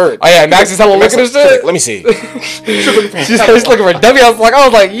on a shirt." Oh yeah, Max is hella looking at shit. Like, let me see. She's looking for Debbie. I was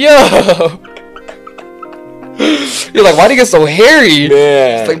like, yo. You're like, why do you get so hairy?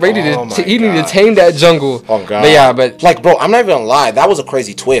 Man, it's like, bro, he need to tame that jungle. Oh God. But yeah, but like, bro, I'm not even gonna lie. That was a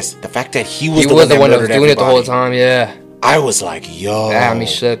crazy twist. The fact that he was the one that was doing it the whole time. Yeah. I was like, yo. That had me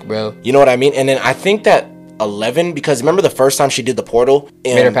shook, bro. You know what I mean? And then I think that 11, because remember the first time she did the portal,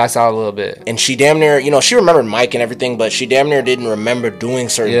 made her pass out a little bit, and she damn near, she remembered Mike and everything, but she damn near didn't remember doing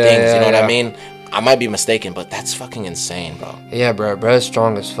certain things. You know what I mean? I might be mistaken, but that's fucking insane, bro. Yeah, bro's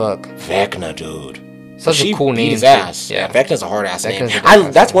strong as fuck. Vecna, dude. Such a cool name. His ass. Yeah, Vecna's a hard ass name.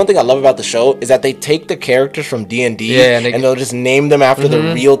 That's one thing I love about the show is that they take the characters from D&D and they'll just name them after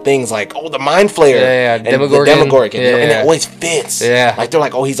the real things, like the Mind Flayer, and Demogorgon. The Demogorgon, and it always fits. Yeah, like they're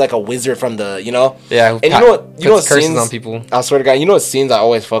like, he's like a wizard from the, Yeah, and you know what scenes on people. I swear to God, you know what scenes I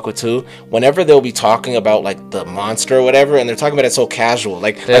always fuck with too? Whenever they'll be talking about like the monster or whatever, and they're talking about it so casual,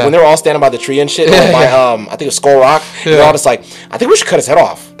 like when they're all standing by the tree and shit, by I think it was Skull Rock, they're all just like, I think we should cut his head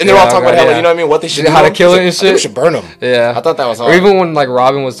off, and they're all talking about how, you know what I mean, what they should do, how to kill it and shit. We should burn them. Yeah, I thought that was hard. Or even when like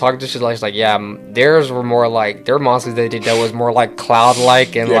Robin was talking to shit, like theirs were more like their monsters they did that was more like cloud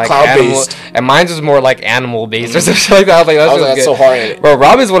like and like cloud animal based, and mine's was more like animal based or something like that. I was like, that's so hard. Bro,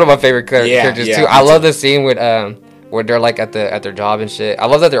 Robin's one of my favorite characters too. I love the scene with where they're like at their job and shit. I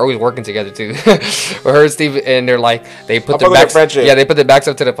love that they're always working together too. With her and Steve, and they're like they put their backs, they put their backs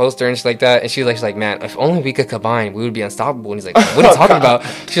up to the poster and shit like that. And she's like, man, if only we could combine, we would be unstoppable. And he's like, what are you talking about?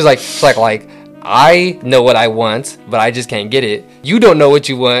 She's like, I know what I want, but I just can't get it. You don't know what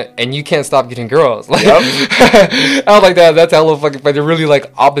you want, and you can't stop getting girls. Like, yep. I was like, that's hella fucking funny. They're really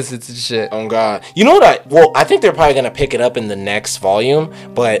like opposites and shit. Oh God, you know what? I think they're probably gonna pick it up in the next volume,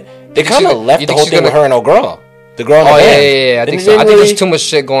 but they kind of left the whole thing with her and old girl. The girl. Oh yeah. I think so. I think there's too much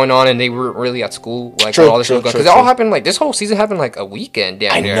shit going on, and they weren't really at school. Like all this shit because it all happened like this whole season happened like a weekend.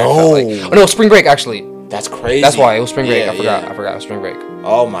 Damn, I know. Oh no, spring break actually. That's crazy. That's why it was spring break. I forgot it was spring break.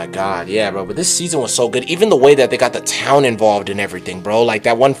 Oh my God, yeah, bro. But this season was so good. Even the way that they got the town involved in everything, bro. Like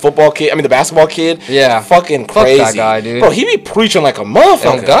that one the basketball kid. Yeah. Fucking crazy. Fuck that guy, dude. Bro, he be preaching like a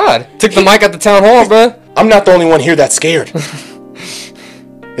motherfucker. Oh God. Took the mic at the town hall, bro. I'm not the only one here that's scared.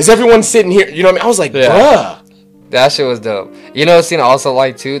 Is everyone sitting here? You know what I mean? I was like, bruh. That shit was dope. You know, scene I also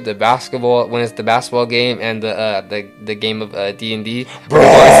like too, the basketball when it's the basketball game and the game of D&D, bro,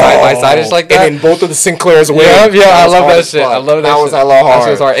 side by side, it's like that. And then both of the Sinclairs win. Yeah, I love that shit. I love that. That was hella hard.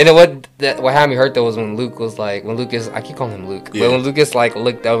 That was hard. And then what had me hurt though was when Lucas, I keep calling him Luke, but when Lucas like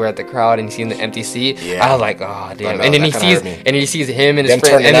looked over at the crowd and he seen the empty seat, I was like, oh damn. And then he sees him and his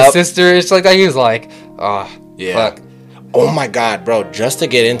friend and his sister. It's like that. He was like, fuck. Oh my God, bro. Just to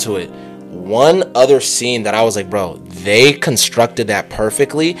get into it. One other scene that I was like, bro, they constructed that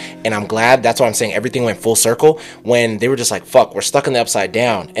perfectly, and I'm glad. That's why I'm saying everything went full circle. When they were just like, fuck, we're stuck in the upside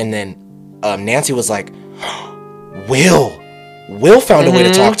down, and then Nancy was like, Will found a way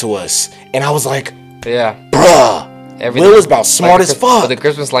to talk to us, and I was like, bruh, Will is about smart as fuck. The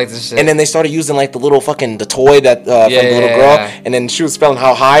Christmas lights and shit. And then they started using like the little fucking the toy that from the little girl, and then she was spelling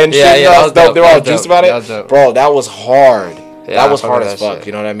how high and shit. That was dope. They were all juiced about it, bro. That was hard. Yeah, that was hard as fuck,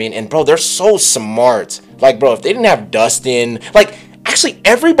 you know what I mean? And bro, they're so smart. Like, bro, if they didn't have Dustin, like, actually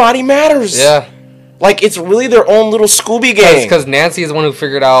everybody matters. Yeah. Like, it's really their own little Scooby gang. Because Nancy is the one who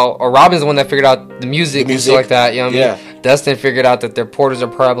figured out, or Robin's the one that figured out the music and shit like that, you know what I mean? Dustin figured out that their porters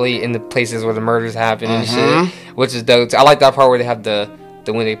are probably in the places where the murders happen and shit, which is dope. I like that part where they have the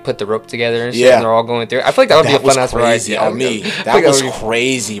when they put the rope together and shit, and they're all going through. I feel like that would be a fun ass ride. That was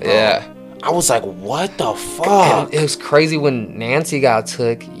crazy, bro. Yeah. I was like, what the fuck? It was crazy when Nancy got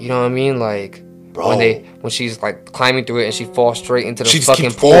took, you know what I mean? Like, bro, when she's like climbing through it and she falls straight into the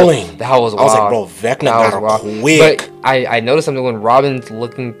fucking pool. Falling. That was wild. I was like, bro, Vecna got her quick. But I noticed something when Robin's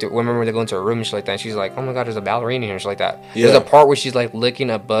looking through, remember they go into a room and shit like that, and she's like, oh my God, there's a ballerina here and shit like that. Yeah. There's a part where she's like looking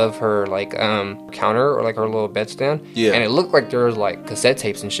above her like counter or like her little bedstand. Yeah. And it looked like there was like cassette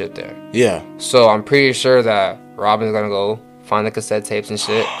tapes and shit there. Yeah. So I'm pretty sure that Robin's gonna go find the cassette tapes and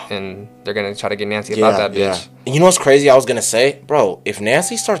shit, and they're gonna try to get Nancy about that bitch. Yeah. And you know what's crazy? I was gonna say, bro, if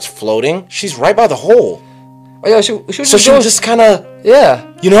Nancy starts floating, she's right by the hole. Oh yeah, she would just kind of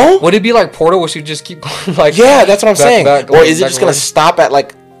you know. Would it be like Portal where she just keep going like? Yeah, that's what I'm saying. Or is it just gonna stop at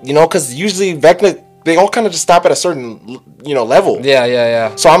like because usually Vecna they all kind of just stop at a certain level.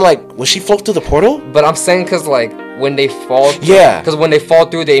 Yeah. So I'm like, will she float through the portal? But I'm saying because like when they fall, because when they fall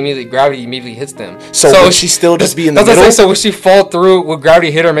through, gravity immediately hits them. So would she still just be in the middle? So would she fall through? Would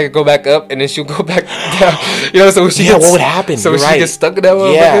gravity hit her and make it go back up, and then she'll go back down? So what would happen? So she gets stuck in that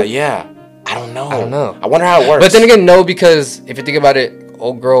one. Yeah. I don't know. I wonder how it works. But then again, no, because if you think about it,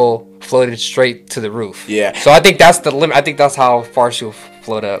 old girl floated straight to the roof. Yeah. So I think that's the limit. I think that's how far she'll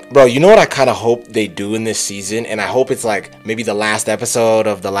float up. Bro, you know what I kind of hope they do in this season, and I hope it's like maybe the last episode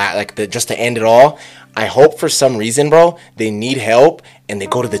of just to end it all. I hope for some reason, bro, they need help and they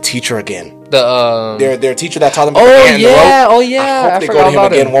go to the teacher again. Their teacher that taught them. I hope they go to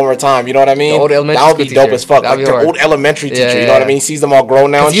him again one more time. You know what I mean? That would be dope as fuck. Like their old elementary teacher. You know what I mean? He sees them all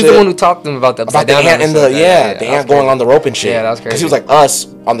grown now. And he's the one who taught them about the ant and the ant going on the rope and shit. Yeah, that was crazy. Because he was like,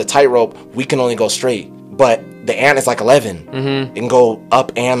 us on the tightrope, we can only go straight, but the ant is like 11. It can go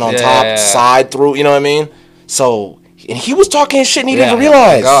up and on top, side through. You know what I mean? So. And he was talking shit and he didn't even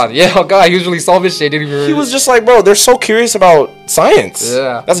realize. Oh God, he usually solving shit. He was just like, bro, they're so curious about science.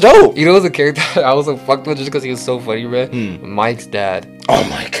 Yeah. That's dope. You know what's a character I was so fucked with just because he was so funny, man? Mike's dad. Oh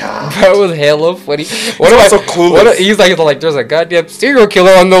my God. That was hella funny. What am I so clueless? He's like, there's a goddamn serial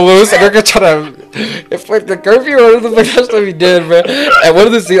killer on the loose and they're gonna try to inflict the curfew or whatever the fuck that stuff he did, bro. And one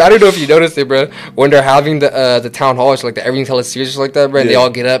of the scenes, I don't know if you noticed it, bro, when they're having the town hall, it's like the everything teleseries like that, bro, and they all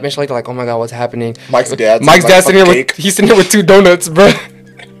get up and shit like, oh my God, what's happening? Mike's dad's sitting here he's sitting here with 2 donuts, bro.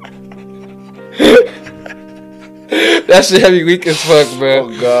 That shit had me weak as fuck, bro.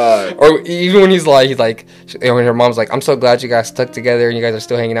 Oh god. Or even when he's like, when her mom's like, I'm so glad you guys stuck together and you guys are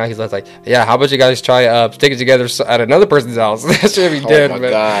still hanging out. He's like, yeah, how about you guys try sticking together at another person's house? That shit be dead, man. Oh my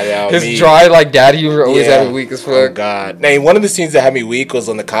god, yeah. His dry like daddy humor always had me weak as fuck. Oh god. Now, one of the scenes that had me weak was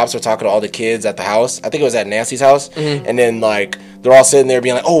when the cops were talking to all the kids at the house. I think it was at Nancy's house, and then like they're all sitting there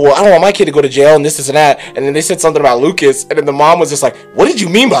being like, oh, well, I don't want my kid to go to jail and this and that. And then they said something about Lucas, and then the mom was just like, what did you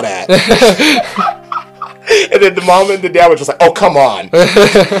mean by that? And then the mom and the dad were just like, oh, come on.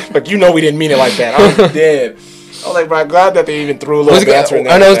 Like, you know we didn't mean it like that. I was dead. I was like, bro, I'm glad that they even threw a little banter in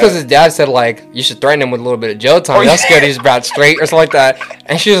there. I know, it's because his dad said, like, you should threaten him with a little bit of jail time. Y'all scared he's brought straight or something like that.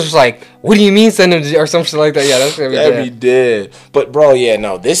 And she was just like, what do you mean send him to jail or something like that? Yeah, that's going to be dead. That'd be dead. But, bro, yeah,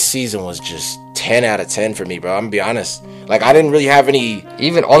 no, this season was just 10 out of 10 for me, bro. I'm going to be honest. Like, I didn't really have any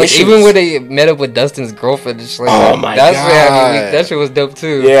even when they met up with Dustin's girlfriend, it's like, oh my god, that shit was dope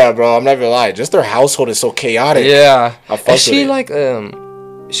too. Yeah, bro, I'm not gonna lie. Just their household is so chaotic. Yeah, is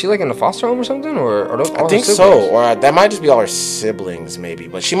she like in a foster home or something, or I think so, or that might just be all her siblings, maybe.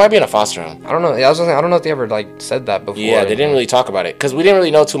 But she might be in a foster home. I don't know. Yeah, I don't know if they ever like said that before. Yeah, they didn't really talk about it because we didn't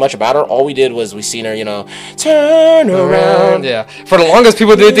really know too much about her. All we did was we seen her, turn around. Yeah, for the longest,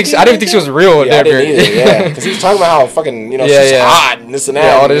 people didn't think I didn't think she was real. Yeah, I didn't either. Yeah, because he was talking about how fucking she's hot and this and that.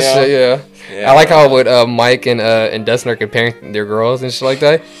 Yeah, all this shit. Yeah. Yeah. I like how with Mike and Dustin are comparing their girls and shit like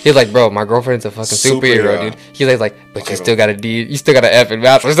that. He's like, bro, my girlfriend's a fucking superhero, dude. He's like, but you still got a D, you still got an F in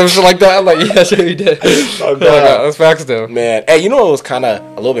math or some shit like that. I'm like, yeah, shit, he did. Oh god, that's facts though. Man, hey, you know what was kind of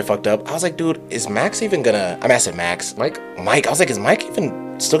a little bit fucked up? I was like, dude, is Max even gonna? I said Max, Mike. I was like, is Mike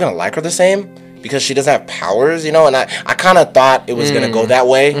even still gonna like her the same? Because she doesn't have powers, and I kind of thought it was going to go that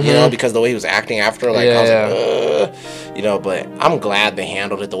way, because the way he was acting after, like, I was like, but I'm glad they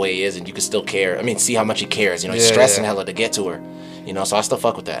handled it the way he is, and you can still care. I mean, see how much he cares, he's stressing hella to get to her, so I still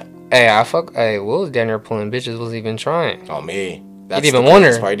fuck with that. Hey, Will was down there pulling bitches, wasn't even trying. Oh, me. He didn't even want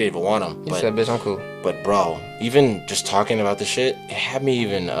her. He didn't even want him. He said, bitch, I'm cool. But, bro, even just talking about this shit, it had me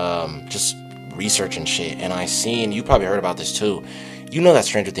even just researching shit, and you probably heard about this, too. You know that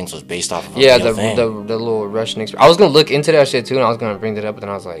Stranger Things was based off of a real thing. the little Russian experience. I was going to look into that shit, too, and I was going to bring that up, but then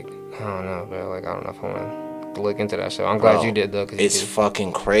I was like, I don't know, bro. Like, I don't know if I want to look into that shit. I'm glad you did, though. It's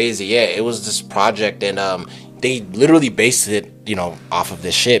fucking crazy. Yeah, it was this project, and they literally based it, off of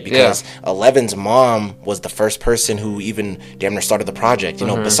this shit, because Eleven's mom was the first person who even damn near started the project,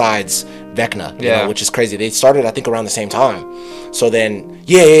 besides Vecna, which is crazy. They started, I think, around the same time. So then,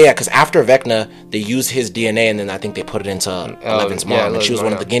 because after Vecna, they used his DNA, and then I think they put it into Eleven's mom, and she was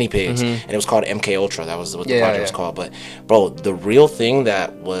one of the guinea pigs, and it was called MK Ultra. That was what the project was called. But, bro, the real thing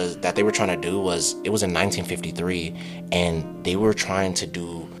that they were trying to do was, it was in 1953, and they were trying to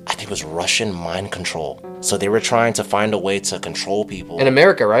do, I think it was Russian mind control. So they were trying to find a way to control people. In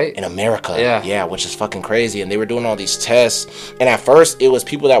America, right? In America. Yeah, which is fucking crazy. And they were doing all these tests. And at first, it was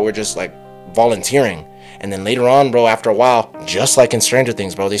people that were just, like, volunteering. And then later on, bro, after a while, just like in Stranger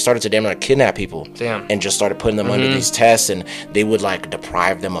Things, bro, they started to damn near kidnap people. Damn. And just started putting them under these tests. And they would, like,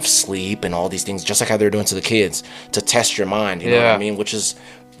 deprive them of sleep and all these things, just like how they were doing to the kids, to test your mind, you know what I mean? Which is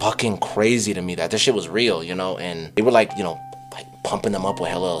fucking crazy to me that this shit was real, And they were, like, pumping them up with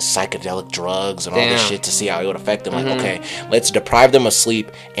hella psychedelic drugs and all this shit to see how it would affect them. Like, okay, let's deprive them of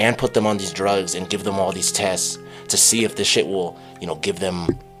sleep and put them on these drugs and give them all these tests to see if this shit will, give them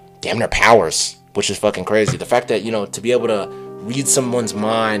damn near powers, which is fucking crazy. The fact that, to be able to read someone's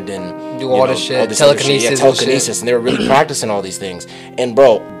mind and do all this shit, all this telekinesis, and they were really practicing all these things. And,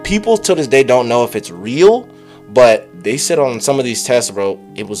 bro, people to this day don't know if it's real, but they said on some of these tests, bro,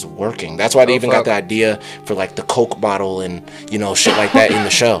 it was working. That's why they got the idea for, like, the Coke bottle and, shit like that in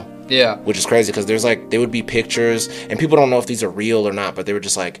the show. Yeah. Which is crazy because there's, like, there would be pictures, and people don't know if these are real or not, but they were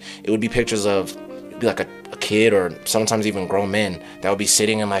just, like, it would be pictures of, it'd be like a kid or sometimes even grown men that would be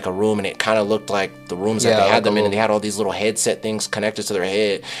sitting in, like, a room, and it kind of looked like the rooms that they had them in, and they had all these little headset things connected to their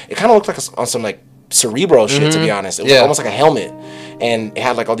head. It kind of looked like on some, like, Cerebro shit, to be honest. It was almost like a helmet, and it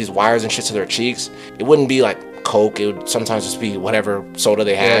had, like, all these wires and shit to their cheeks. It wouldn't be, like, Coke. It would sometimes just be whatever soda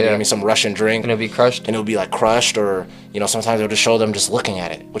they had, you know what I mean, some Russian drink, and it'll be crushed, and it would be like crushed, or sometimes it would just show them just looking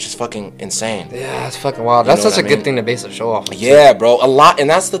at it, which is fucking insane. Yeah, it's fucking wild. That's such a good thing to base a show off of. Yeah, bro, a lot. And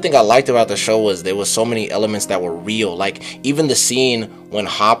that's the thing I liked about the show, was there was so many elements that were real. Like, even the scene when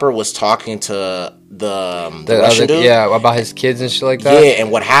Hopper was talking to the Russian dude, about his kids and shit like that,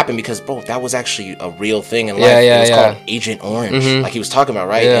 and what happened, because, bro, that was actually a real thing in life. It was called Agent Orange, like he was talking about,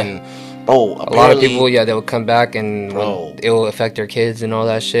 right? And bro, a lot of people, they would come back, and it will affect their kids and all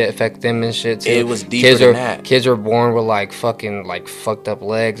that shit, affect them and shit too. It was deeper than that. Kids were born with, like, fucking, like, fucked up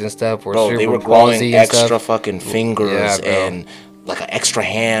legs and stuff. Bro, they were growing extra fucking fingers, and like an extra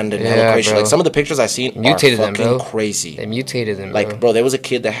hand and hella crazy. Like some of the pictures I seen mutated are fucking them, bro. Crazy. They mutated them, like, bro. There was a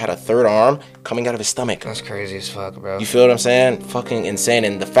kid that had a third arm coming out of his stomach. That's crazy as fuck, bro. You feel what I'm saying? Fucking insane.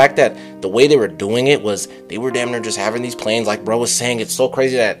 And the fact that the way they were doing it was they were damn near just having these planes, like bro was saying. It's so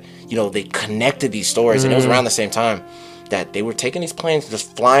crazy that, you know, they connected these stories, and it was around the same time that they were taking these planes,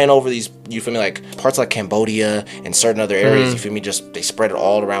 just flying over these, you feel me, like parts like Cambodia and certain other areas, you feel me, just they spread it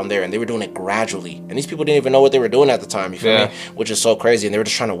all around there, and they were doing it gradually, and these people didn't even know what they were doing at the time, you feel me, which is so crazy, and they were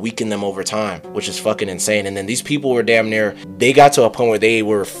just trying to weaken them over time, which is fucking insane. And then these people were damn near, they got to a point where they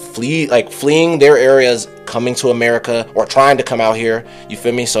were fleeing their areas, coming to America or trying to come out here, you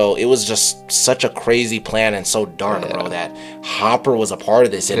feel me? So it was just such a crazy plan and so dark, bro, that Hopper was a part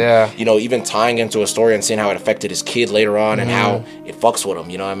of this, and you know, even tying into a story and seeing how it affected his kid later on and how it fucks with him,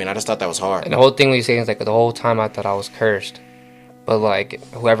 you know what I mean? I just thought that was hard. And the whole thing we saying is like the whole time I thought I was cursed, but like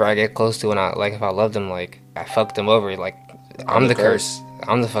whoever I get close to, and I like if I loved them, like I fucked them over, like I'm the curse.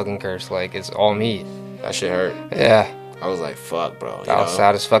 I'm the fucking curse. Like it's all me. That shit hurt. Yeah. I was like, fuck, bro. That was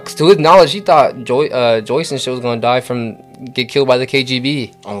sad as fuck. 'Cause to his knowledge, he thought Joyce and shit was gonna die get killed by the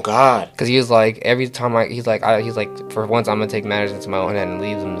KGB. Oh God. Because he was like, every time he's like, for once I'm gonna take matters into my own hand and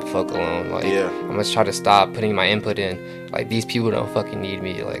leave them the fuck alone. Like, I'm gonna try to stop putting my input in. Like, these people don't fucking need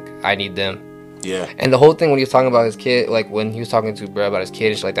me. Like, I need them. Yeah. And the whole thing when he was talking about his kid, like when he was talking to bro about his kid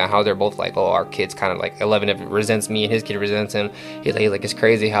and shit like that, how they're both like, oh, our kid's kind of like 11 resents me and his kid resents him. He's like, it's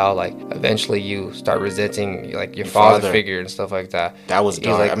crazy how like eventually you start resenting like your father figure and stuff like that. That was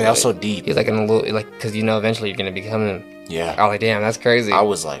dark. Like, I mean, that was so deep. He's like in a little, like, because you know eventually you're gonna become him. Yeah. I was like, damn, that's crazy. I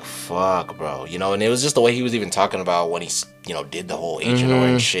was like, fuck, bro. You know, and it was just the way he was even talking about when he, you know, did the whole Agent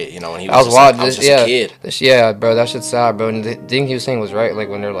Orange shit, you know, and he was, wild. Like, I was just a kid. Yeah, bro, that shit's sad, bro. And the thing he was saying was right, like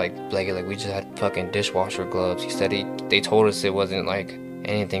when they're like we just had fucking dishwasher gloves. He said they told us it wasn't like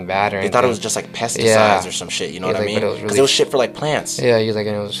anything bad or anything. They thought it was just like pesticides or some shit, you know what I mean? Because it was shit for like plants. Yeah, he was like,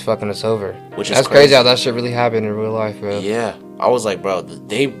 and it was fucking us over. Which is That's crazy how that shit really happened in real life, bro. Yeah. I was like, bro,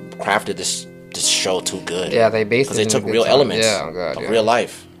 they crafted this show too good. Yeah, they based it. Because they took real elements of real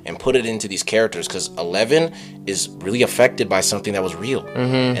life and put it into these characters. Because 11 is really affected by something that was real,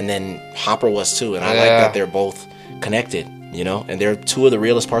 and then Hopper was too. And I like that they're both connected, you know, and they're two of the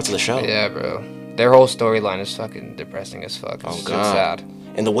realest parts of the show. Yeah, bro. Their whole storyline is fucking depressing as fuck. It's sad.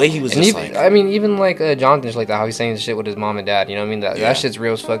 And the way he was even like Jonathan, like that, how he's saying this shit with his mom and dad, you know what I mean? That shit's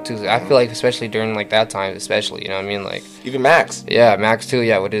real as fuck too. I feel like especially during like that time, especially, you know what I mean? Like even Max. Yeah, Max too,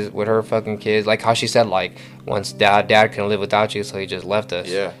 with her fucking kids. Like how she said, like, once dad couldn't live without you, so he just left us.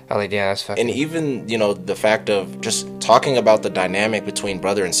 Yeah. I was like, yeah, that's fucking. And even, you know, the fact of just talking about the dynamic between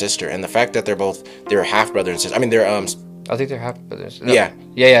brother and sister, and the fact that they're half brother and sister. I mean, they're I think they're half brothers. No.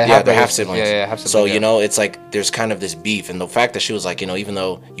 Yeah, they're half siblings. Yeah, half siblings. So you know, it's like there's kind of this beef, and the fact that she was like, you know, even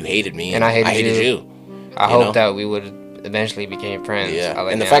though you hated me and I hated you, I hope that we would eventually became friends. Yeah,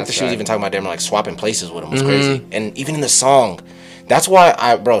 and the fact that she was even talking about them like swapping places with him was crazy. And even in the song, that's why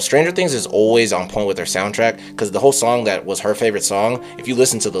Stranger Things is always on point with their soundtrack, because the whole song that was her favorite song, if you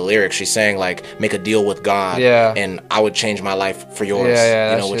listen to the lyrics, she's saying like, make a deal with God, and I would change my life for yours.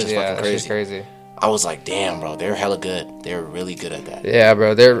 Yeah, you know, which is fucking crazy. I was like, damn, bro, they're hella good. They're really good at that. Yeah,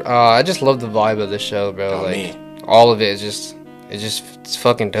 bro. I just love the vibe of the show, bro. All of it is just, it's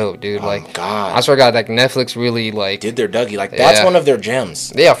fucking dope, dude. Like, God, I swear to God, like Netflix really like did their Dougie. Like that's one of their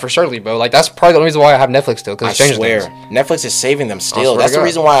gems. Yeah, for surely, bro. Like that's probably the only reason why I have Netflix still. Cause I swear, Netflix is saving them still. That's the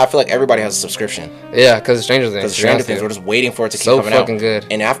reason why I feel like everybody has a subscription. Yeah, because Stranger Things. Because Stranger Things, we're just waiting for it to keep coming out. So fucking good.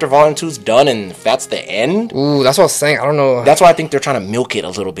 And after Volume 2's done, and if that's the end, ooh, that's what I was saying. I don't know. That's why I think they're trying to milk it a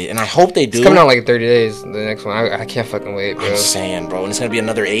little bit, and I hope they do. It's coming out like 30 days. The next one, I can't fucking wait, bro. I'm saying, bro, and it's gonna be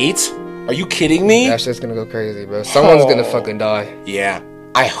another 8. Are you kidding me? That shit's gonna go crazy, bro. Someone's gonna fucking die. Yeah.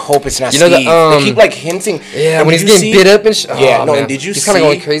 I hope it's not Steve. They keep like hinting. Yeah, when he's getting bit up and shit. Yeah, no, and did you see? He's kind of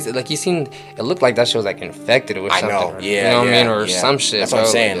going crazy. Like, it looked like that shit was like infected or something. I know, yeah. You know what I mean? Or some shit. That's what I'm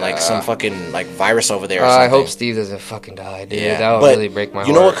saying. Like some fucking like virus over there or something. I hope Steve doesn't fucking die, dude. Yeah, that would really break my heart.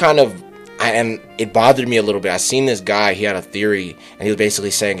 You know what kind of. And it bothered me a little bit. I seen this guy, he had a theory, and he was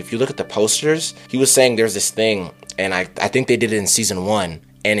basically saying, if you look at the posters, he was saying there's this thing, and I think they did it in season 1.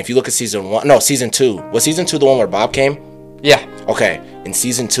 And if you look at season 2. Was season 2 the one where Bob came? Yeah. Okay. In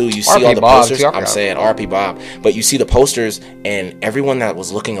season 2, you see all the posters. I'm saying RP Bob. But you see the posters, and everyone that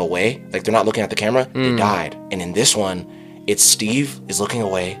was looking away, like they're not looking at the camera, they died. And in this one, it's Steve is looking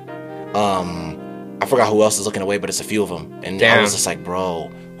away. I forgot who else is looking away, but it's a few of them. And I was just like,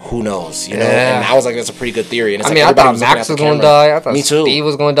 bro, who knows? You know? And I was like, that's a pretty good theory. And it's I thought Max was going to die. I thought Steve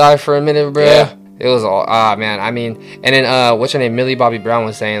was going to die for a minute, bro. Yeah. It was all man. I mean, and then what's her name? Millie Bobby Brown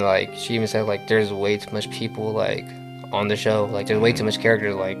was saying like, she even said like, there's way too much people like on the show. Like, there's way too much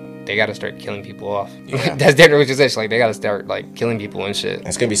characters. Like, they gotta start killing people off. Yeah. That's damn what you said. Like, they gotta start like killing people and shit.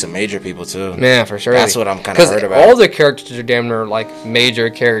 It's gonna be some major people too. Man, for sure. That's what I'm kind of hurt about. All the characters are damn near like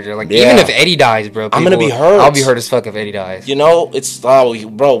major characters. Like, even if Eddie dies, bro, I'm gonna be hurt. I'll be hurt as fuck if Eddie dies. You know, it's bro.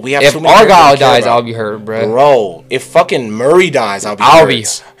 We have if too many Argyle dies, I'll be hurt, bro. Bro, if fucking Murray dies, I'll be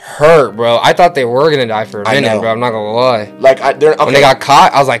hurt, bro. I thought they were gonna die for a minute, bro. I'm not gonna lie. Like, when they got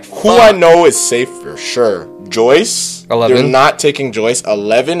caught, I was like, who I know is safe for sure. Joyce. 11. They're not taking Joyce.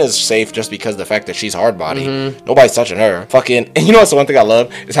 11 is safe just because of the fact that she's hard body. Nobody's touching her. Fucking. And you know what's the one thing I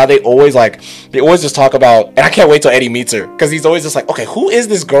love is how they always just talk about. And I can't wait till Eddie meets her because he's always just like, okay, who is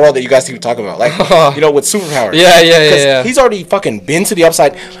this girl that you guys keep talking about? Like, you know, with superpowers. Yeah. He's already fucking been to the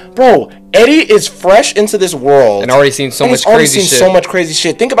upside, bro. Eddie is fresh into this world and already seen so much crazy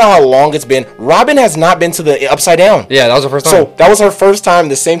shit. Think about how long it's been. Robin has not been to the upside down. Yeah, that was her first time. So that was her first time,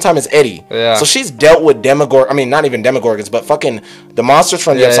 the same time as Eddie. Yeah. So she's dealt with I mean, not even Demogorgons, but fucking the monsters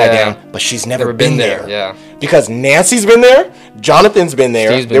from the upside down. But she's never been there. Yeah. Because Nancy's been there, Jonathan's been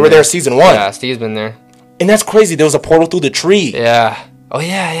there. They were there season 1. Yeah, Steve's been there. And that's crazy. There was a portal through the tree. Yeah. Oh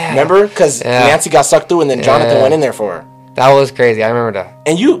yeah. Remember? Because Nancy got sucked through, and then Jonathan went in there for her. That was crazy. I remember that.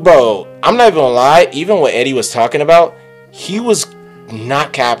 And bro, I'm not even gonna lie. Even what Eddie was talking about, he was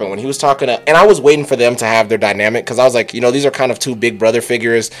not capping when he was talking to. And I was waiting for them to have their dynamic because I was like, you know, these are kind of two big brother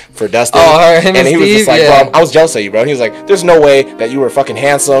figures for Dustin. And he was just like, bro, I was jealous of you, bro. And he was like, there's no way that you were fucking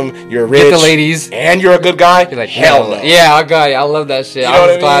handsome, you're rich, get the ladies, and you're a good guy. You're like, hell no. Yeah, I got it. I love that shit. I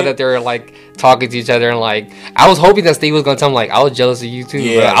was glad that they were like talking to each other and like I was hoping that Steve was gonna tell him like I was jealous of you too.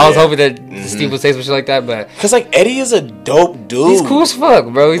 Yeah, I was hoping that Steve would say some shit like that, but because like Eddie is a dope dude. He's cool as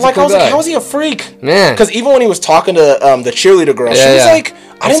fuck, bro. He's like, a cool I was guy. like, how is he a freak, man? Because even when he was talking to the cheerleader girl, she was like,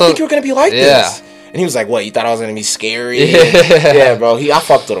 I didn't think you were gonna be like this. And he was like, what, you thought I was gonna be scary? Yeah, bro. I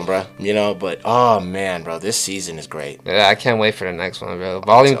fucked with him, bro. You know, but oh man, bro, this season is great. Yeah, I can't wait for the next one, bro.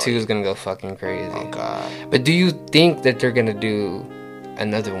 Volume 2 is gonna go fucking crazy. Oh god. But do you think that they're gonna do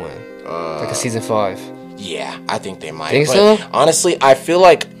another one? Like a season 5? Yeah, I think they might. Think so? Honestly, I feel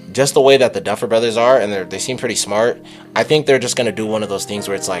like just the way that the Duffer Brothers are, and they seem pretty smart, I think they're just gonna do one of those things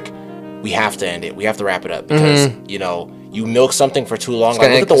where it's like, we have to end it. We have to wrap it up because, you know, you milk something for too long.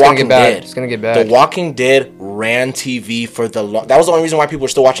 Like, look at The Walking Dead. It's gonna get bad. The Walking Dead ran TV for that was the only reason why people were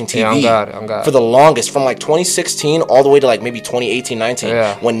still watching TV. Yeah, I'm God. For the longest, from like 2016 all the way to like maybe 2018, 19,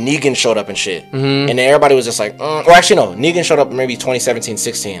 when Negan showed up and shit. And then everybody was just like, or actually no, Negan showed up maybe 2017,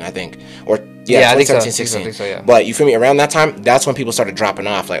 16, I think. Or yeah, 2017, 16. I think so, yeah. But you feel me? Around that time, that's when people started dropping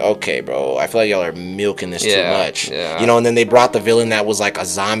off. Like, okay, bro, I feel like y'all are milking this too much. Yeah. You know, and then they brought the villain that was like a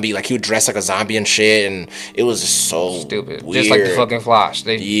zombie. Like, he would dress like a zombie and shit, and it was just so stupid. Weird. Just like the fucking Flash.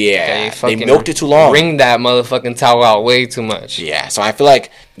 They milked it too long. Ring that motherfucking towel out way too much. Yeah, so I feel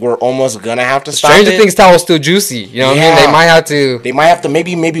like we're almost gonna have to stop Stranger Things towel's still juicy. You know what I mean? They might have to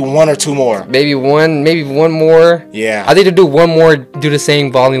maybe one or two more. Maybe one more. Yeah. I think to do one more, do the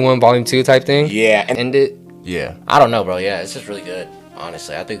same volume 1, volume 2 type thing. Yeah. And end it. Yeah. I don't know, bro. Yeah, it's just really good.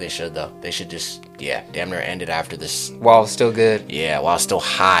 Honestly, I think they should, though. They should just, damn near end it after this. While it's still good. Yeah, while it's still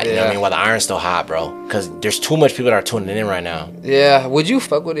hot. You know what I mean? While the iron's still hot, bro. Because there's too much people that are tuning in right now. Yeah. Would you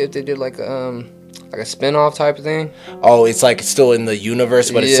fuck with it if they did like a spin-off type of thing? Oh, it's like it's still in the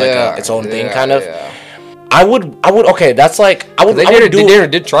universe, but it's like its own thing, kind of. Yeah. I would. Okay, that's like They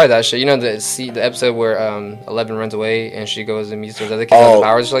did try that shit. You know the episode where 11 runs away and she goes and meets those other kids with the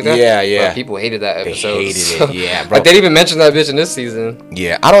powers like that. Yeah. Bro, people hated that episode. They hated it. Yeah, bro. Like, they didn't even mention that bitch in this season.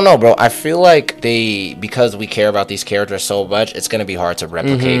 Yeah, I don't know, bro. I feel like because we care about these characters so much, it's gonna be hard to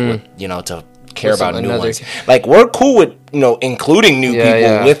replicate. With, to care about new ones. Like, we're cool with including new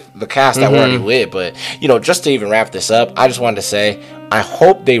people with the cast that we're already with, but just to even wrap this up, I just wanted to say I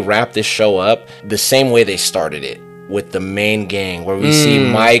hope they wrap this show up the same way they started it, with the main gang, where we see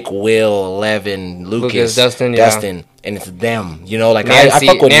Mike, Will, 11, Lucas, Dustin, and it's them. Like, Nancy,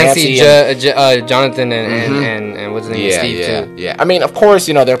 I fuck with Nancy, Jonathan, and what's his name? Steve too. Yeah. I mean, of course,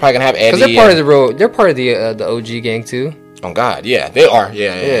 they're probably gonna have Eddie. Because they're part of the OG gang too. Oh God, yeah, they are.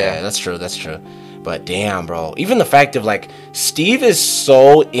 Yeah. That's true. But damn, bro. Even the fact of, like, Steve is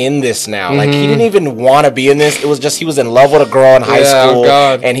so in this now. Like, he didn't even want to be in this. It was just he was in love with a girl in high school.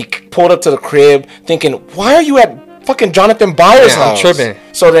 And he pulled up to the crib thinking, why are you at fucking Jonathan Byers' house? I'm tripping.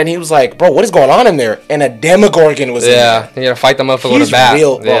 So then he was like, bro, what is going on in there? And a Demogorgon was in there. Yeah, you gotta fight the motherfucker with a bat. He's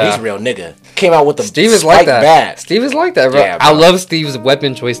a real nigga. Came out with the Steve is like that. Bat. Steve is like that, bro. Yeah, bro. I love Steve's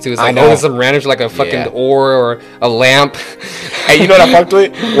weapon choice too. It's like always some random, like a fucking oar or a lamp. Hey, you know what I fucked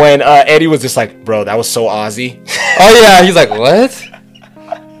with? When Eddie was just like, bro, that was so Aussie. Oh yeah, he's like, what?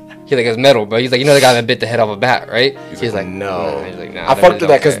 He's like, it's metal, bro. He's like, you know the guy that bit the head off a bat, right? He's like, no. He's like, nah. I fucked with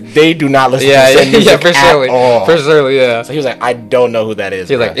that because they do not listen to the music for surely. at all. For surely, yeah. So he was like, I don't know who that is.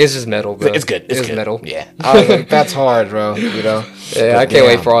 He's like, it's just metal, bro. It's good. It's good. metal. Yeah. I was like, that's hard, bro. You know? Yeah, I can't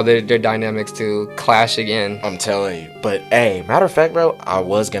wait for all their dynamics to clash again. I'm telling you. But hey, matter of fact, bro, I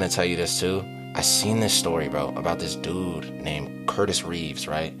was gonna tell you this too. I seen this story, bro, about this dude named Curtis Reeves,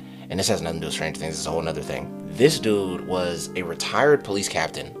 right? And this has nothing to do with Stranger Things. This is a whole other thing. This dude was a retired police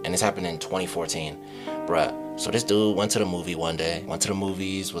captain, and this happened in 2014. Bruh, so this dude went to the movie one day, went to the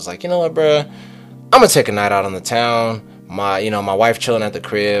movies, was like, you know what, bruh? I'm gonna take a night out on the town. My wife chilling at the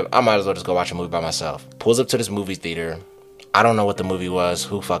crib. I might as well just go watch a movie by myself. Pulls up to this movie theater. I don't know what the movie was.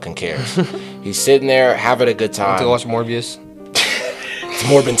 Who fucking cares? He's sitting there having a good time. To watch Morbius. It's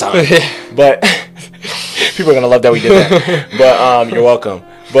Morbin time. But people are gonna love that we did that. But you're welcome.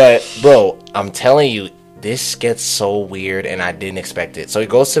 But bro, I'm telling you, this gets so weird and I didn't expect it. So he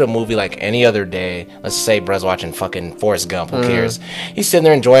goes to the movie like any other day. Let's say bruh's watching fucking Forrest Gump. Who cares? He's sitting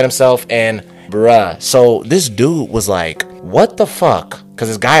there enjoying himself and bruh. So this dude was like, what the fuck? Because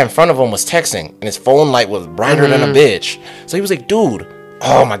this guy in front of him was texting and his phone light was brighter than a bitch. So he was like, dude.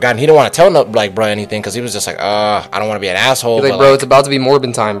 Oh my god, and he didn't want to tell like bruh anything because he was just like, I don't want to be an asshole. He's like, bro, it's about to be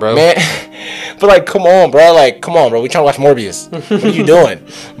Morbin time, bro. Man, but like, come on, bro. We trying to watch Morbius. What are you doing?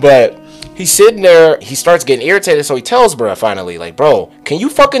 But he's sitting there. He starts getting irritated, so he tells bruh finally, like, bro, can you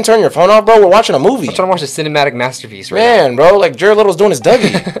fucking turn your phone off, bro? We're watching a movie. I'm trying to watch a cinematic masterpiece, right? Man, bro, like Jared Leto's doing his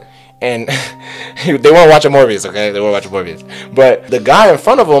Dougie. And they weren't watching Morbius, okay? They weren't watching Morbius. But the guy in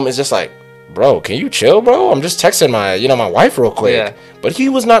front of him is just like, bro, can you chill, bro? I'm just texting my wife real quick. Yeah. But he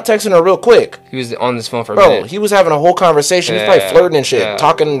was not texting her real quick. He was on this phone for a minute. Bro, he was having a whole conversation. He's probably flirting and shit,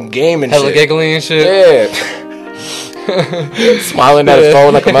 talking game and hella shit. Giggling and shit. Yeah. Smiling at his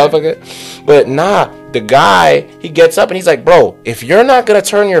phone like a motherfucker. But nah, the guy, he gets up and he's like, bro, if you're not gonna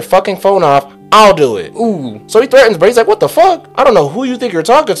turn your fucking phone off, I'll do it. Ooh. So he threatens, but he's like, what the fuck? I don't know who you think you're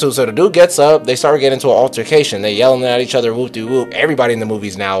talking to. So the dude gets up. They start getting into an altercation. They yelling at each other, whoop-de-whoop. Everybody in the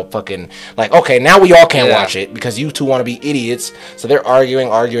movie's now fucking like, okay, now we all can't watch it because you two want to be idiots. So they're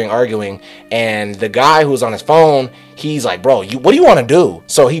arguing. And the guy who's on his phone, he's like, bro, what do you want to do?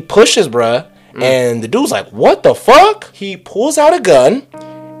 So he pushes bruh. And the dude's like, what the fuck? He pulls out a gun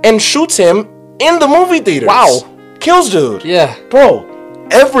and shoots him in the movie theaters. Wow. Kills dude. Yeah. Bro.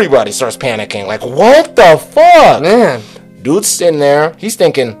 Everybody starts panicking. Like, what the fuck? Man. Dude's sitting there. He's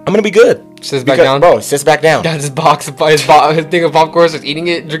thinking, I'm going to be good. Sits back down? Bro, he sits back down. Got his thing of popcorn, starts eating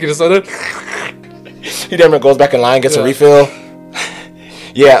it, drinking a soda. He damn near goes back in line, gets a refill.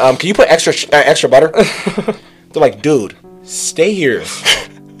 Yeah, can you put extra butter? They're like, dude, stay here.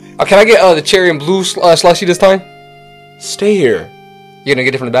 Can I get the cherry and blue slushy this time? Stay here. You're going to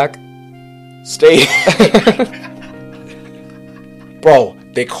get it from the back? Stay here. Bro,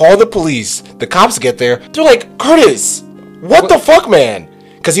 they call the police. The cops get there. They're like, Curtis, what the fuck, man?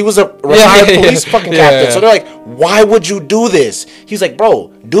 Because he was a retired police fucking captain. Yeah. So they're like, why would you do this? He's like,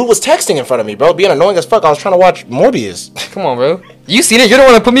 bro, dude was texting in front of me, bro. Being annoying as fuck. I was trying to watch Morbius. Come on, bro. You seen it. You're the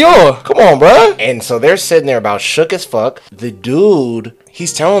one that put me on. Come on, bro. And so they're sitting there about shook as fuck. The dude,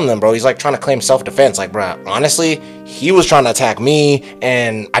 he's telling them, bro, he's like trying to claim self-defense. Like, bro, honestly, he was trying to attack me.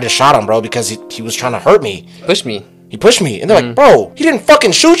 And I just shot him, bro, because he was trying to hurt me. Push me. He pushed me. And they're like, bro, he didn't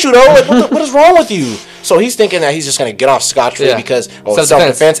fucking shoot you, though. Like, what is wrong with you? So he's thinking that he's just going to get off scot-free because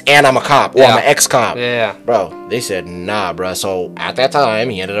self-defense and I'm a cop. Or I'm an ex-cop. Yeah. Bro, they said, nah, bro. So at that time,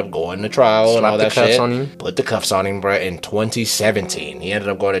 he ended up going to trial and all that shit. Put the cuffs on him, bro. In 2017, he ended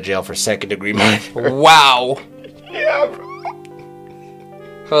up going to jail for second-degree murder. Wow. Yeah, bro.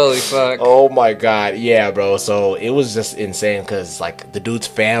 Holy fuck. Oh my god. Yeah, bro. So it was just insane because like the dude's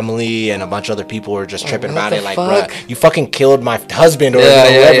family and a bunch of other people were just tripping about it. Like, bro, you fucking killed my husband or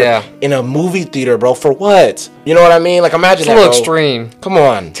whatever in a movie theater, bro. For what? You know what I mean? Like, imagine that, a little extreme. Come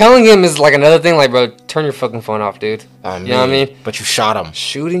on. Telling him is like another thing. Like, bro, turn your fucking phone off, dude. You know what I mean? But you shot him.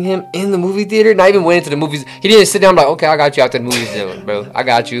 Shooting him in the movie theater? Not even went into the movies. He didn't sit down like, okay, I got you out the movies, bro. I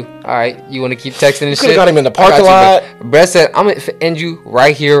got you. All right. You want to keep texting and shit? Could have got him in the parking lot. Brett said, I'm going to end you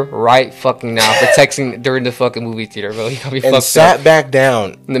right here, right fucking now for texting during the fucking movie theater, bro. You got me fucked up. And sat back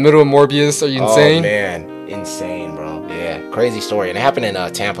down. In the middle of Morbius. Are you insane? Oh, man. Insane, bro. Yeah. Crazy story. And it happened in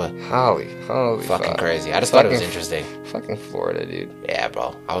Tampa. Holy fucking crazy. I just thought it was interesting. Fucking Florida, dude. Yeah,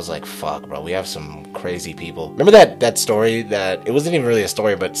 bro. I was like, fuck, bro. We have some crazy people. Remember that story that it wasn't even really a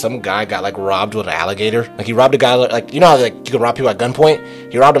story, but some guy got like robbed with an alligator? Like he robbed a guy, like, you know how like you can rob people at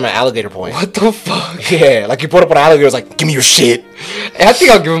gunpoint? He robbed him at alligator point. What the fuck? Yeah, like he put up an alligator, was like, give me your shit. I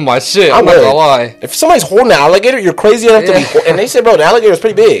think I'll give him my shit. I'm not gonna lie. If somebody's holding an alligator, you're crazy enough to be. And they said, bro, the alligator's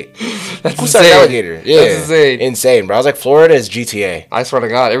pretty big. That's insane. Alligator. Yeah. That's insane. Insane, bro. I was like, Florida is GTA. I swear to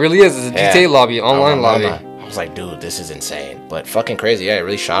God. It really is. It's a GTA lobby, online lobby. I was like, dude, this is insane. But fucking crazy. Yeah, it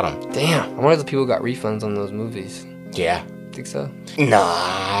really shot him. Damn. I wonder if the people got refunds on those movies. Yeah. Think so?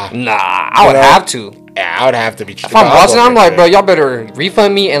 Nah. I would have to. Yeah, I would have to be. If I'm watching, I'm like, bro, y'all better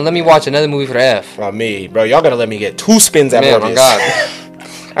refund me and let me watch another movie for the F. Bro, bro, y'all gotta let me get 2 spins at Morbius. Oh my God.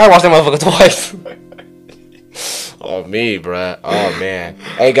 I watched that motherfucker twice. Oh, me, bro. Oh, man.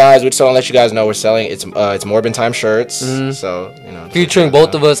 Hey, guys, we just want to let you guys know we're selling. It's Morbin Time shirts. Mm-hmm. So, you know. Featuring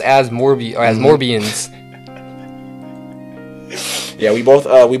both of us as Morbians. Yeah, we both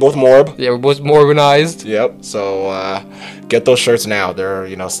Morb. Yeah, we're both Morbinized. Yep. So get those shirts now. They're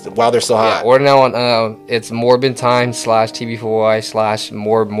while they're still hot. Yeah, order now on it's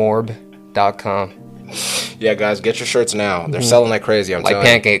morbintime/tv4y/morbmorb.com. Yeah, guys, get your shirts now. They're selling like crazy. I'm like telling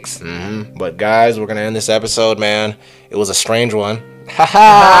pancakes. You. Mm-hmm. But guys, we're gonna end this episode, man. It was a strange one.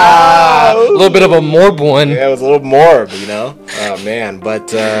 A little bit of a morb one. Yeah, it was a little morb, you know. Oh man, but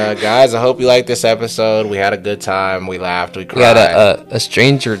guys, I hope you liked this episode. We had a good time. We laughed. We cried. We had a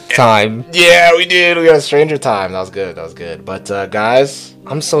stranger time. Yeah, we did. We had a stranger time. That was good. But guys,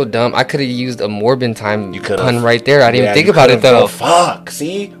 I'm so dumb. I could have used a Morbin time pun right there. I didn't even think about it though. Fuck.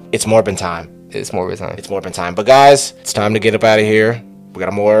 See, it's Morbin time. It's Morbin time. It's Morbin time. But guys, it's time to get up out of here. We got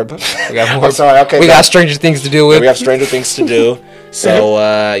a morb. I'm sorry. Okay. We got stranger things to deal with. We have stranger things to do. So,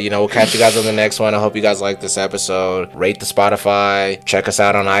 we'll catch you guys on the next one. I hope you guys liked this episode. Rate the Spotify. Check us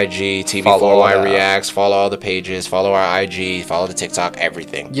out on IG, TV4Y Reacts. Follow all the pages. Follow our IG. Follow the TikTok.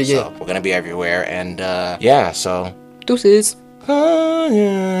 Everything. Yeah. So, we're going to be everywhere. And, so. Deuces. Oh,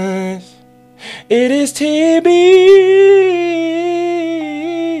 yes. It is TB.